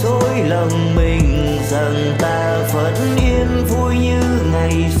nói dối lòng mình rằng ta vẫn yên vui như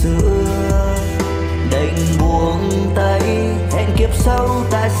ngày xưa. Đành buông tay, hẹn kiếp sau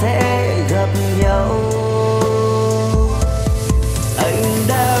ta sẽ gặp nhau. Anh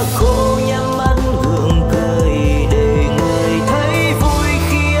đã cố nhắm mắt gượng cười để người thấy vui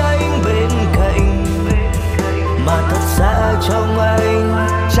khi anh bên cạnh. Mà thật ra trong anh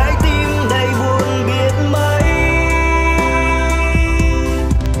trái tim đầy buồn biết mấy.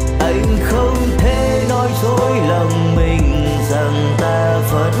 Anh không thể nói dối lòng mình rằng ta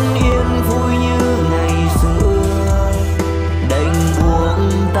vẫn yên vui như ngày xưa. Đành buông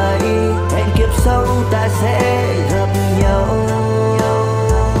tay, hẹn kiếp sau ta sẽ gặp nhau.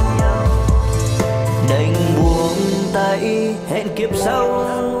 Đành buông tay, hẹn kiếp sau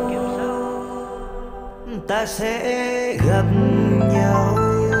ta sẽ gặp nhau.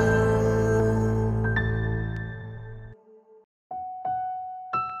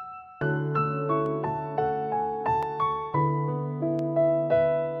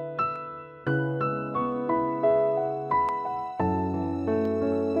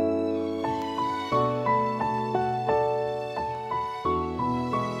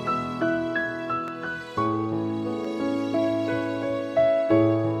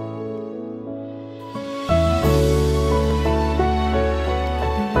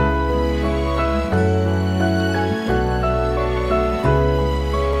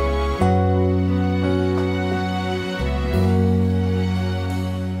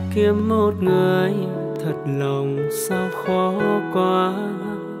 Kiếm một người thật lòng sao khó quá.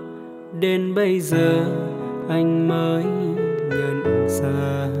 Đến bây giờ anh mới nhận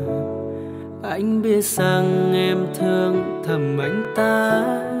ra. Anh biết rằng em thương thầm anh ta.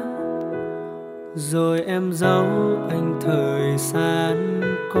 Rồi em giấu anh thời gian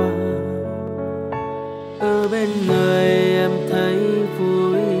qua. Ở bên người em thấy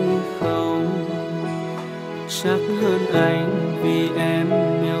vui không? Chắc hơn anh vì em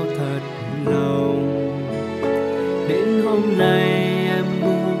yêu thật lòng. Đến hôm nay em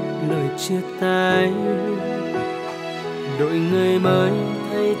buông lời chia tay. Đội người mới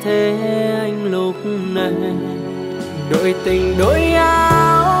thay thế anh lúc này. Đổi tình đổi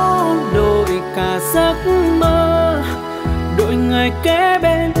áo, đổi cả giấc mơ. Đổi người kế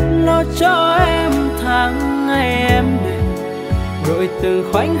bên lo cho em tháng ngày em đêm. đổi từng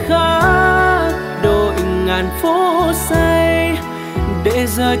khoảnh khắc, đổi ngàn phút giây, để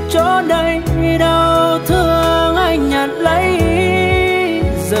giờ cho đây đau thương anh nhận lấy.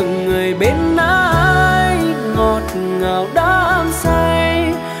 Dừng người bên ai ngọt ngào đắm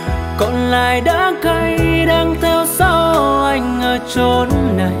say, còn lại đã cay đang theo sau anh ở chốn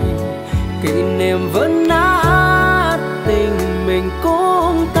này. Kỷ niệm vẫn nát, tình mình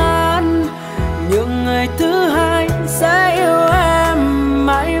cũng tan, nhưng người thứ hai sẽ yêu em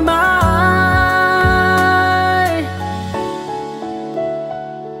mãi mãi.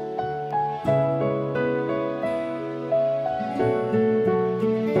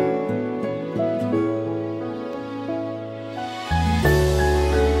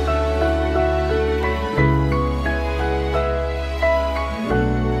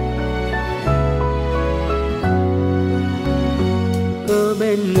 Ở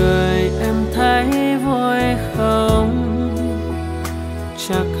bên người em thấy vui không?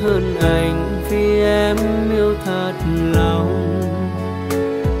 Chắc hơn anh vì em yêu thật lòng.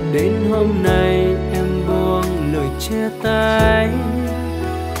 Đến hôm nay em buông lời chia tay,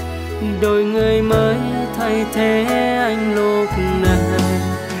 đôi người mới thay thế anh lúc này.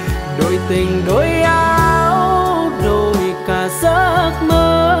 Đôi tình đôi áo, đôi cả giấc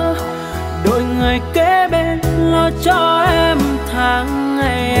mơ, đôi người kế bên lo cho em tháng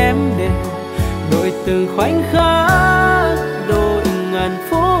ngày em đều. Đôi từng khoảnh khắc, đôi ngàn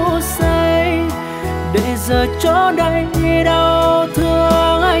phút giây, để giờ cho đây đau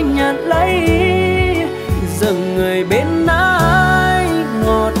thương anh nhận lấy. Dừng người bên ai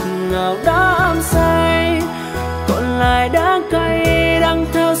ngọt ngào đắm say, còn lại đã cay đang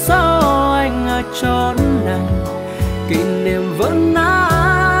theo sau anh ở chốn này. Kỷ niệm vẫn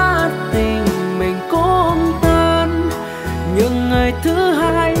nát, tình mình cũng tan, nhưng người thứ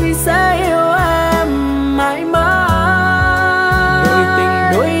hai sẽ yêu em mãi mãi. Đôi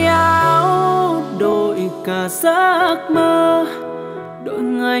tình đôi áo, đôi cả giấc mơ, đôi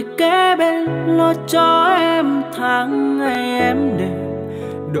người kế bên lo cho em tháng ngày em đều.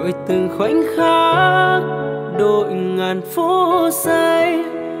 Đôi từng khoảnh khắc, đôi ngàn phút giây,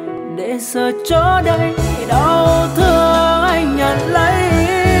 để giờ cho đây đau thương anh nhận lấy.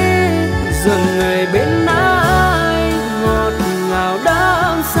 Dừng người bên ai ngọt ngào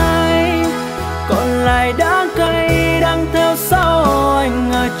đắm say, còn lại đã cay đang theo sau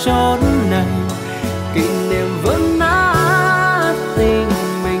anh ở chốn này. Kỷ niệm vẫn nát, tình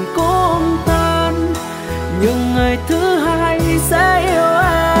mình cũng tan, nhưng người thứ hai sẽ yêu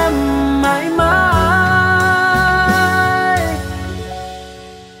em mãi mãi.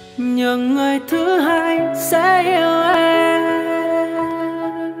 Nhưng người thứ hai sẽ yêu em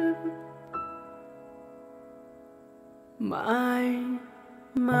mãi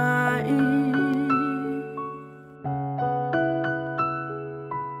mãi.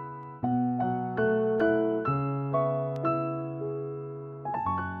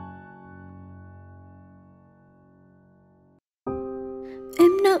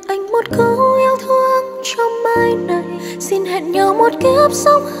 Em nợ anh một câu yêu thương trong mai này, xin hẹn nhau một kiếp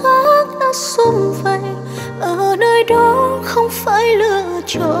sống khác đã sum vầy. Ở nơi đó không phải lựa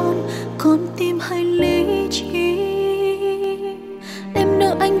chọn con tim hay lý trí. Em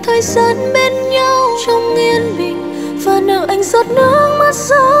nợ anh thời gian bên nhau trong yên bình, và nợ anh giọt nước mắt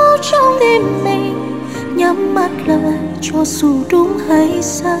rơi trong tim mình. Nhắm mắt lại cho dù đúng hay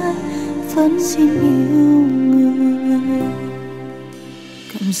sai, vẫn xin yêu người.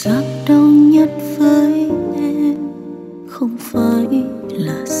 Cảm giác đau nhất với em không phải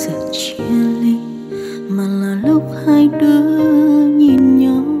là sự chia ly, mà là lúc hai đứa nhìn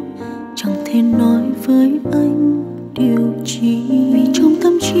nhau chẳng thể nói với anh điều chi. Vì trong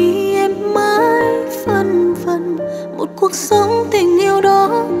tâm trí em mãi phân vân, một cuộc sống tình yêu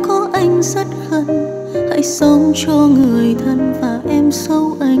đó có anh rất gần. Hãy sống cho người thân và em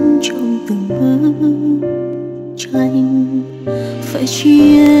dấu anh trong từng bức tranh. Phải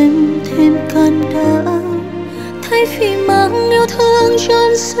chi em thêm can đảm, thay vì mang yêu thương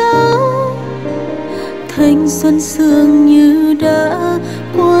trôn sâu thành xuân sương như đã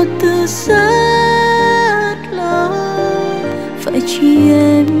qua từ rất lâu. Phải chi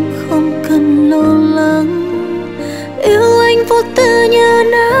em không cần lo lắng, yêu anh vô tư như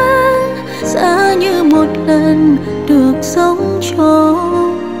nắng, giá như một lần được sống cho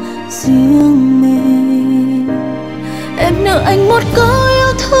riêng mình. Em nợ anh một câu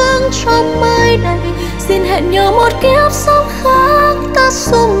yêu thương trong mai này, xin hẹn nhau một kiếp sống khác ta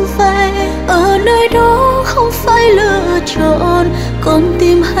sum vầy. Ở nơi đó không phải lựa chọn con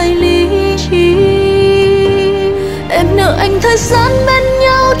tim hay lý trí. Em nợ anh thời gian bên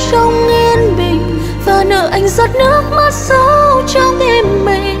nhau trong yên bình, và nợ anh giọt nước mắt sâu trong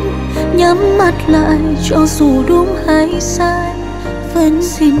nhắm mắt lại cho dù đúng hay sai vẫn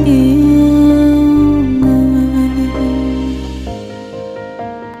xin yêu người.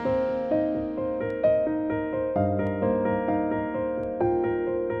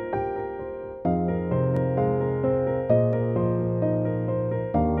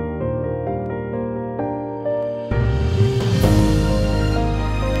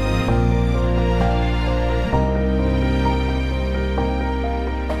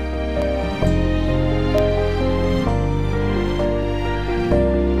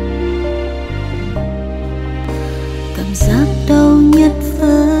 Cảm giác đau nhất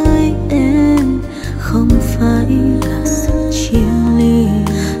với em không phải là sự chia ly,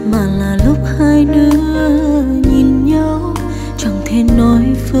 mà là lúc hai đứa nhìn nhau chẳng thể nói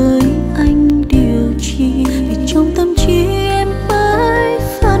với anh điều chi. Vì trong tâm trí em mãi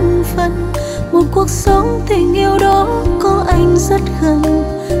phân vân một cuộc sống tình yêu đó có anh rất gần.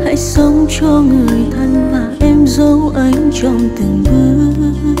 Hãy sống cho người thân và em giấu anh trong từng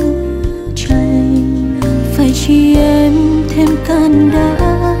bức tranh. Phải chi em thêm can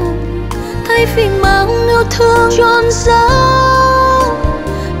đảm thay vì mang yêu thương trọn dấu.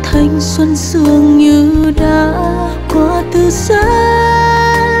 Thanh xuân dường như đã qua từ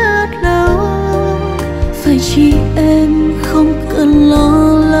rất lâu. Phải chi em không cần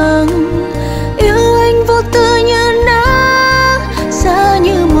lo lắng, yêu anh vô tư như nắng, giá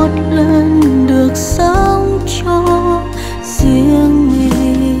như một lần được sống cho riêng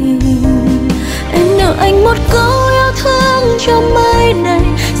mình. Em nợ anh một câu yêu thương trong mai này,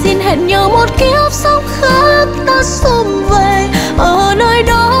 xin hẹn nhau một kiếp sống khác ta sum vầy. Ở nơi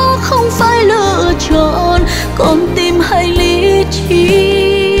đó không phải lựa chọn, con tim hay lý trí.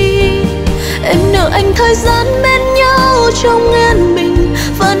 Em nợ anh thời gian bên nhau trong yên bình,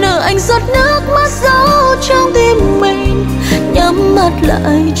 và nợ anh giọt nước mắt giấu trong tim mình. Nhắm mắt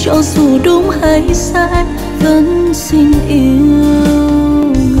lại cho dù đúng hay sai vẫn xin yêu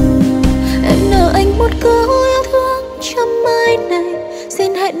người. Em nợ anh một câu yêu thương trong mai này,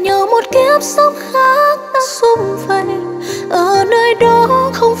 xin hẹn nhau một kiếp sống khác đã sum vầy. Ở nơi đó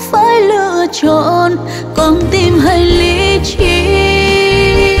không phải lựa chọn, con tim hay lý trí.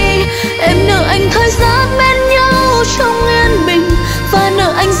 Em nợ anh thời gian bên nhau trong yên bình, và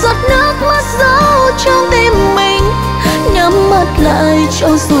nợ anh giọt nước mắt giấu trong tim mình. Nhắm mắt lại cho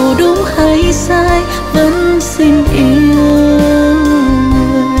dù đúng hay sai vẫn xin yêu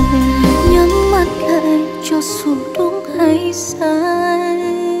người. Nhắm mắt lại cho dù đúng hay sai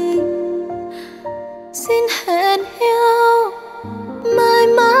xin hẹn yêu mãi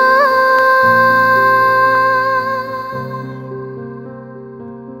mãi.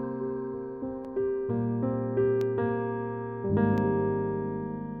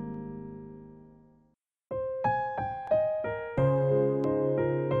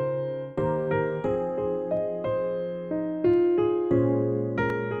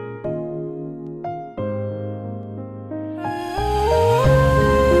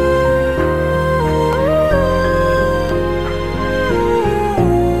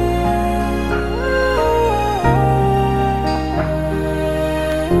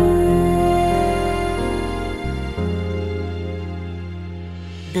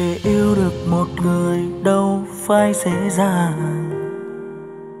 Để yêu được một người đâu phải dễ dàng,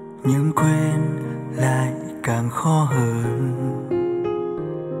 nhưng quên lại càng khó hơn.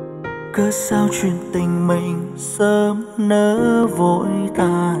 Cớ sao chuyện tình mình sớm nỡ vội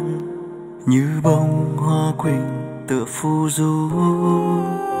tàn, như bông hoa quỳnh tựa phù du.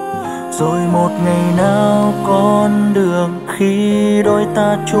 Rồi một ngày nào con đường khi đôi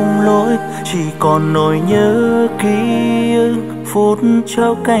ta chung lối, chỉ còn nỗi nhớ ký ức phút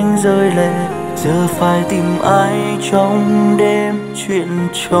chốc canh rơi lệ. Giờ phải tìm ai trong đêm chuyện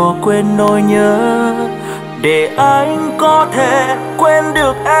cho quên nỗi nhớ, để anh có thể quên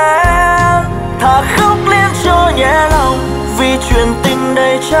được em. Thà khóc lên cho nhẹ lòng vì chuyện tình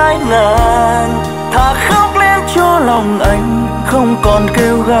đầy trái ngang. Thà khóc lên cho lòng anh không còn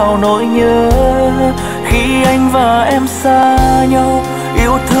kêu gào nỗi nhớ. Khi anh và em xa nhau,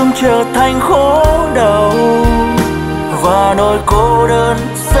 yêu thương trở thành khổ đau, và nỗi cô đơn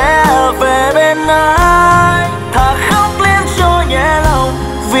sẽ về bên ai. Thà khóc lên cho nhẹ lòng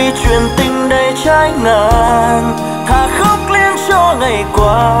vì chuyện tình đầy trái ngang. Thà khóc lên cho ngày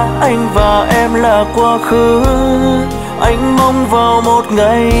qua anh và em là quá khứ. Anh mong vào một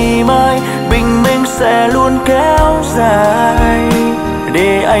ngày mai bình minh sẽ luôn kéo dài,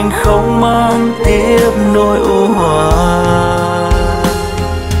 để anh không mang tiếp nỗi u hoài.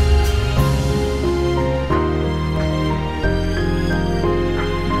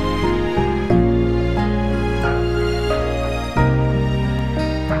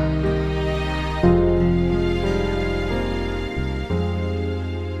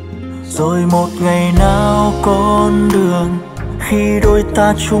 Rồi một ngày nào con đường khi đôi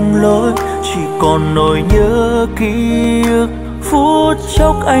ta chung lối, chỉ còn nỗi nhớ ký ức. Phút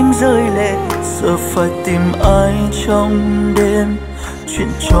chốc anh rơi lệ, giờ phải tìm ai trong đêm, chuyện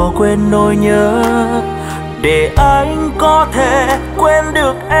cho quên nỗi nhớ để anh có thể quên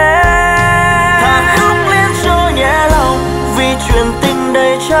được em. Thà khóc lên cho nhẹ lòng vì chuyện tình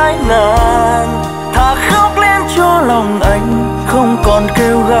đầy trái ngang, thà khóc lên cho lòng anh không còn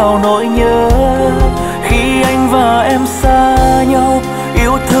kêu gào nỗi nhớ. Khi anh và em xa nhau,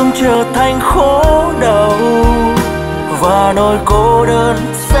 yêu thương trở thành khổ đau, và nỗi cô đơn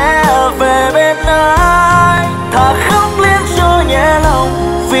sẽ về bên ai. Thà khóc lên cho nhẹ lòng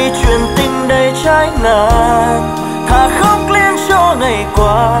vì chuyện tình đầy trái ngang, thà khóc lên cho ngày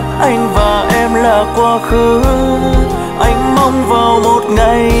qua anh và em là quá khứ. Anh mong vào một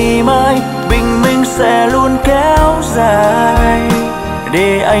ngày mai bình minh sẽ luôn kéo dài,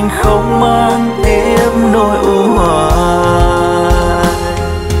 để anh không mang tiếp nỗi u hoài.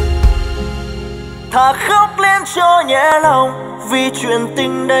 Thà khóc lên cho nhẹ lòng vì chuyện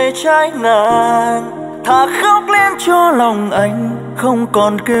tình đầy trái ngang, thà khóc lên cho lòng anh không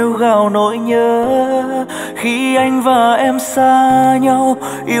còn kêu gào nỗi nhớ. Khi anh và em xa nhau,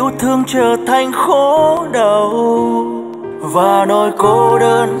 yêu thương trở thành khổ đau, và nỗi cô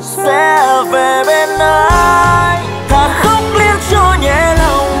đơn sẽ về bên ai. Thà khóc lên cho nhẹ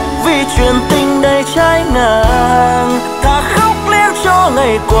lòng vì chuyện tình đầy trái ngang, thà khóc lên cho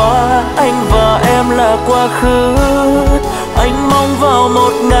ngày qua anh và em là quá khứ. Anh mong vào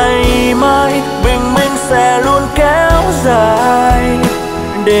một ngày mai bình minh sẽ luôn kéo dài,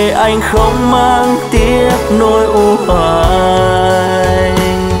 để anh không mang tiếc nỗi u hoài,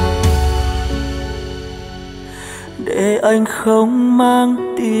 để anh không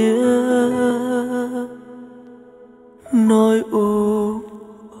mang tiếc nỗi u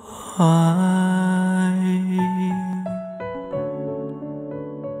hoài.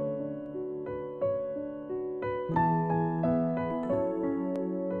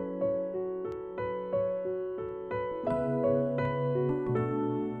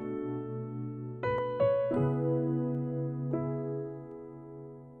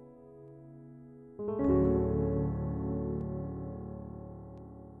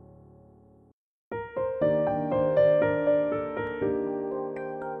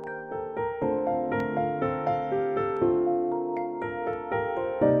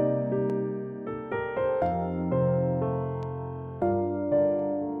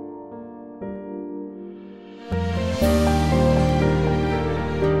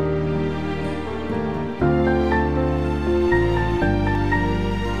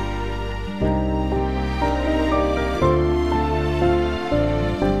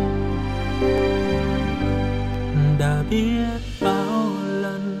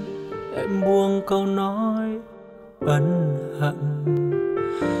 Câu nói ân hận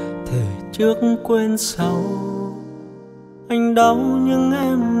thề trước quên sau, anh đau nhưng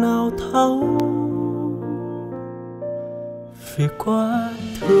em nào thấu. Vì quá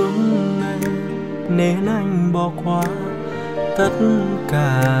thương anh nên anh bỏ qua tất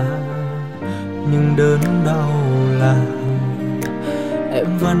cả, nhưng đớn đau là em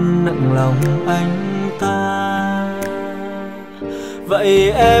vẫn nặng lòng anh ta.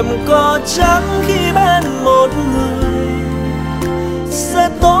 Vậy em có chắc khi bên một người sẽ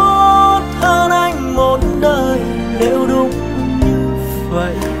tốt hơn anh một đời? Nếu đúng như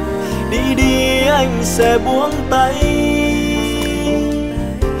vậy, đi đi anh sẽ buông tay.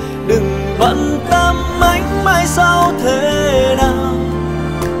 Đừng bận tâm anh mai sau thế nào,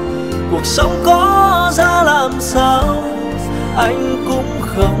 cuộc sống có ra làm sao, anh cũng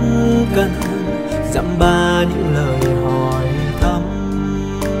không cần dăm ba những lời hỏi thăm.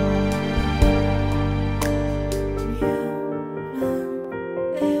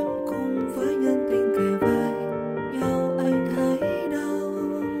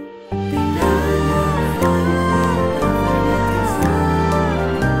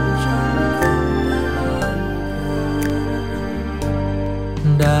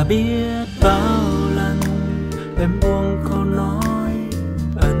 Đã biết bao lần em buông câu nói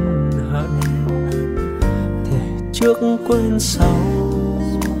ân hận, thề trước quên sau,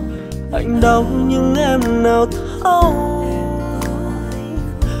 anh đau nhưng em nào thấu.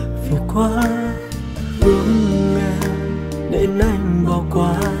 Vì quá thương em nên anh bỏ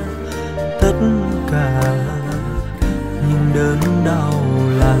qua tất cả, nhưng đớn đau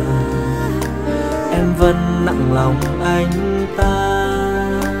là em vẫn nặng lòng anh ta.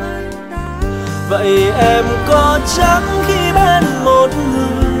 Vậy em có chắc khi bên một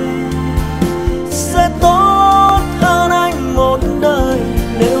người sẽ tốt hơn anh một đời?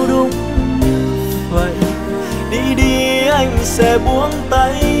 Nếu đúng anh sẽ buông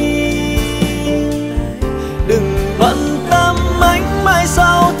tay. Đừng bận tâm anh mai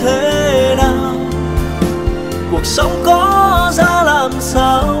sau thế nào, cuộc sống có ra làm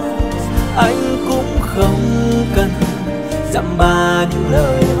sao, anh cũng không cần dăm ba những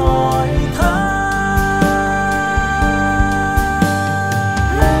lời hỏi thăm.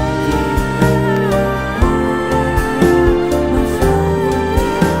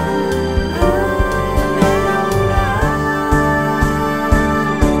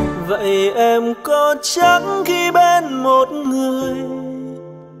 Vậy em có chắc khi bên một người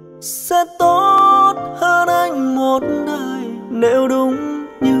sẽ tốt hơn anh một đời? Nếu đúng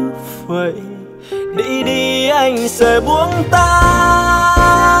như vậy, đi đi anh sẽ buông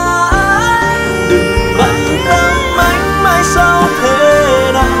tay. Đừng bận tâm anh mai sau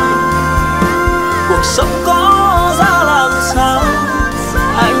thế nào, cuộc sống có ra làm sao,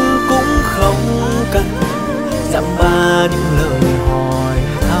 anh cũng không cần dăm ba những lời hỏi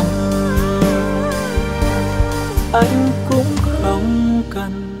thăm. Anh cũng không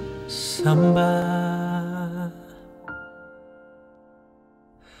cần dăm ba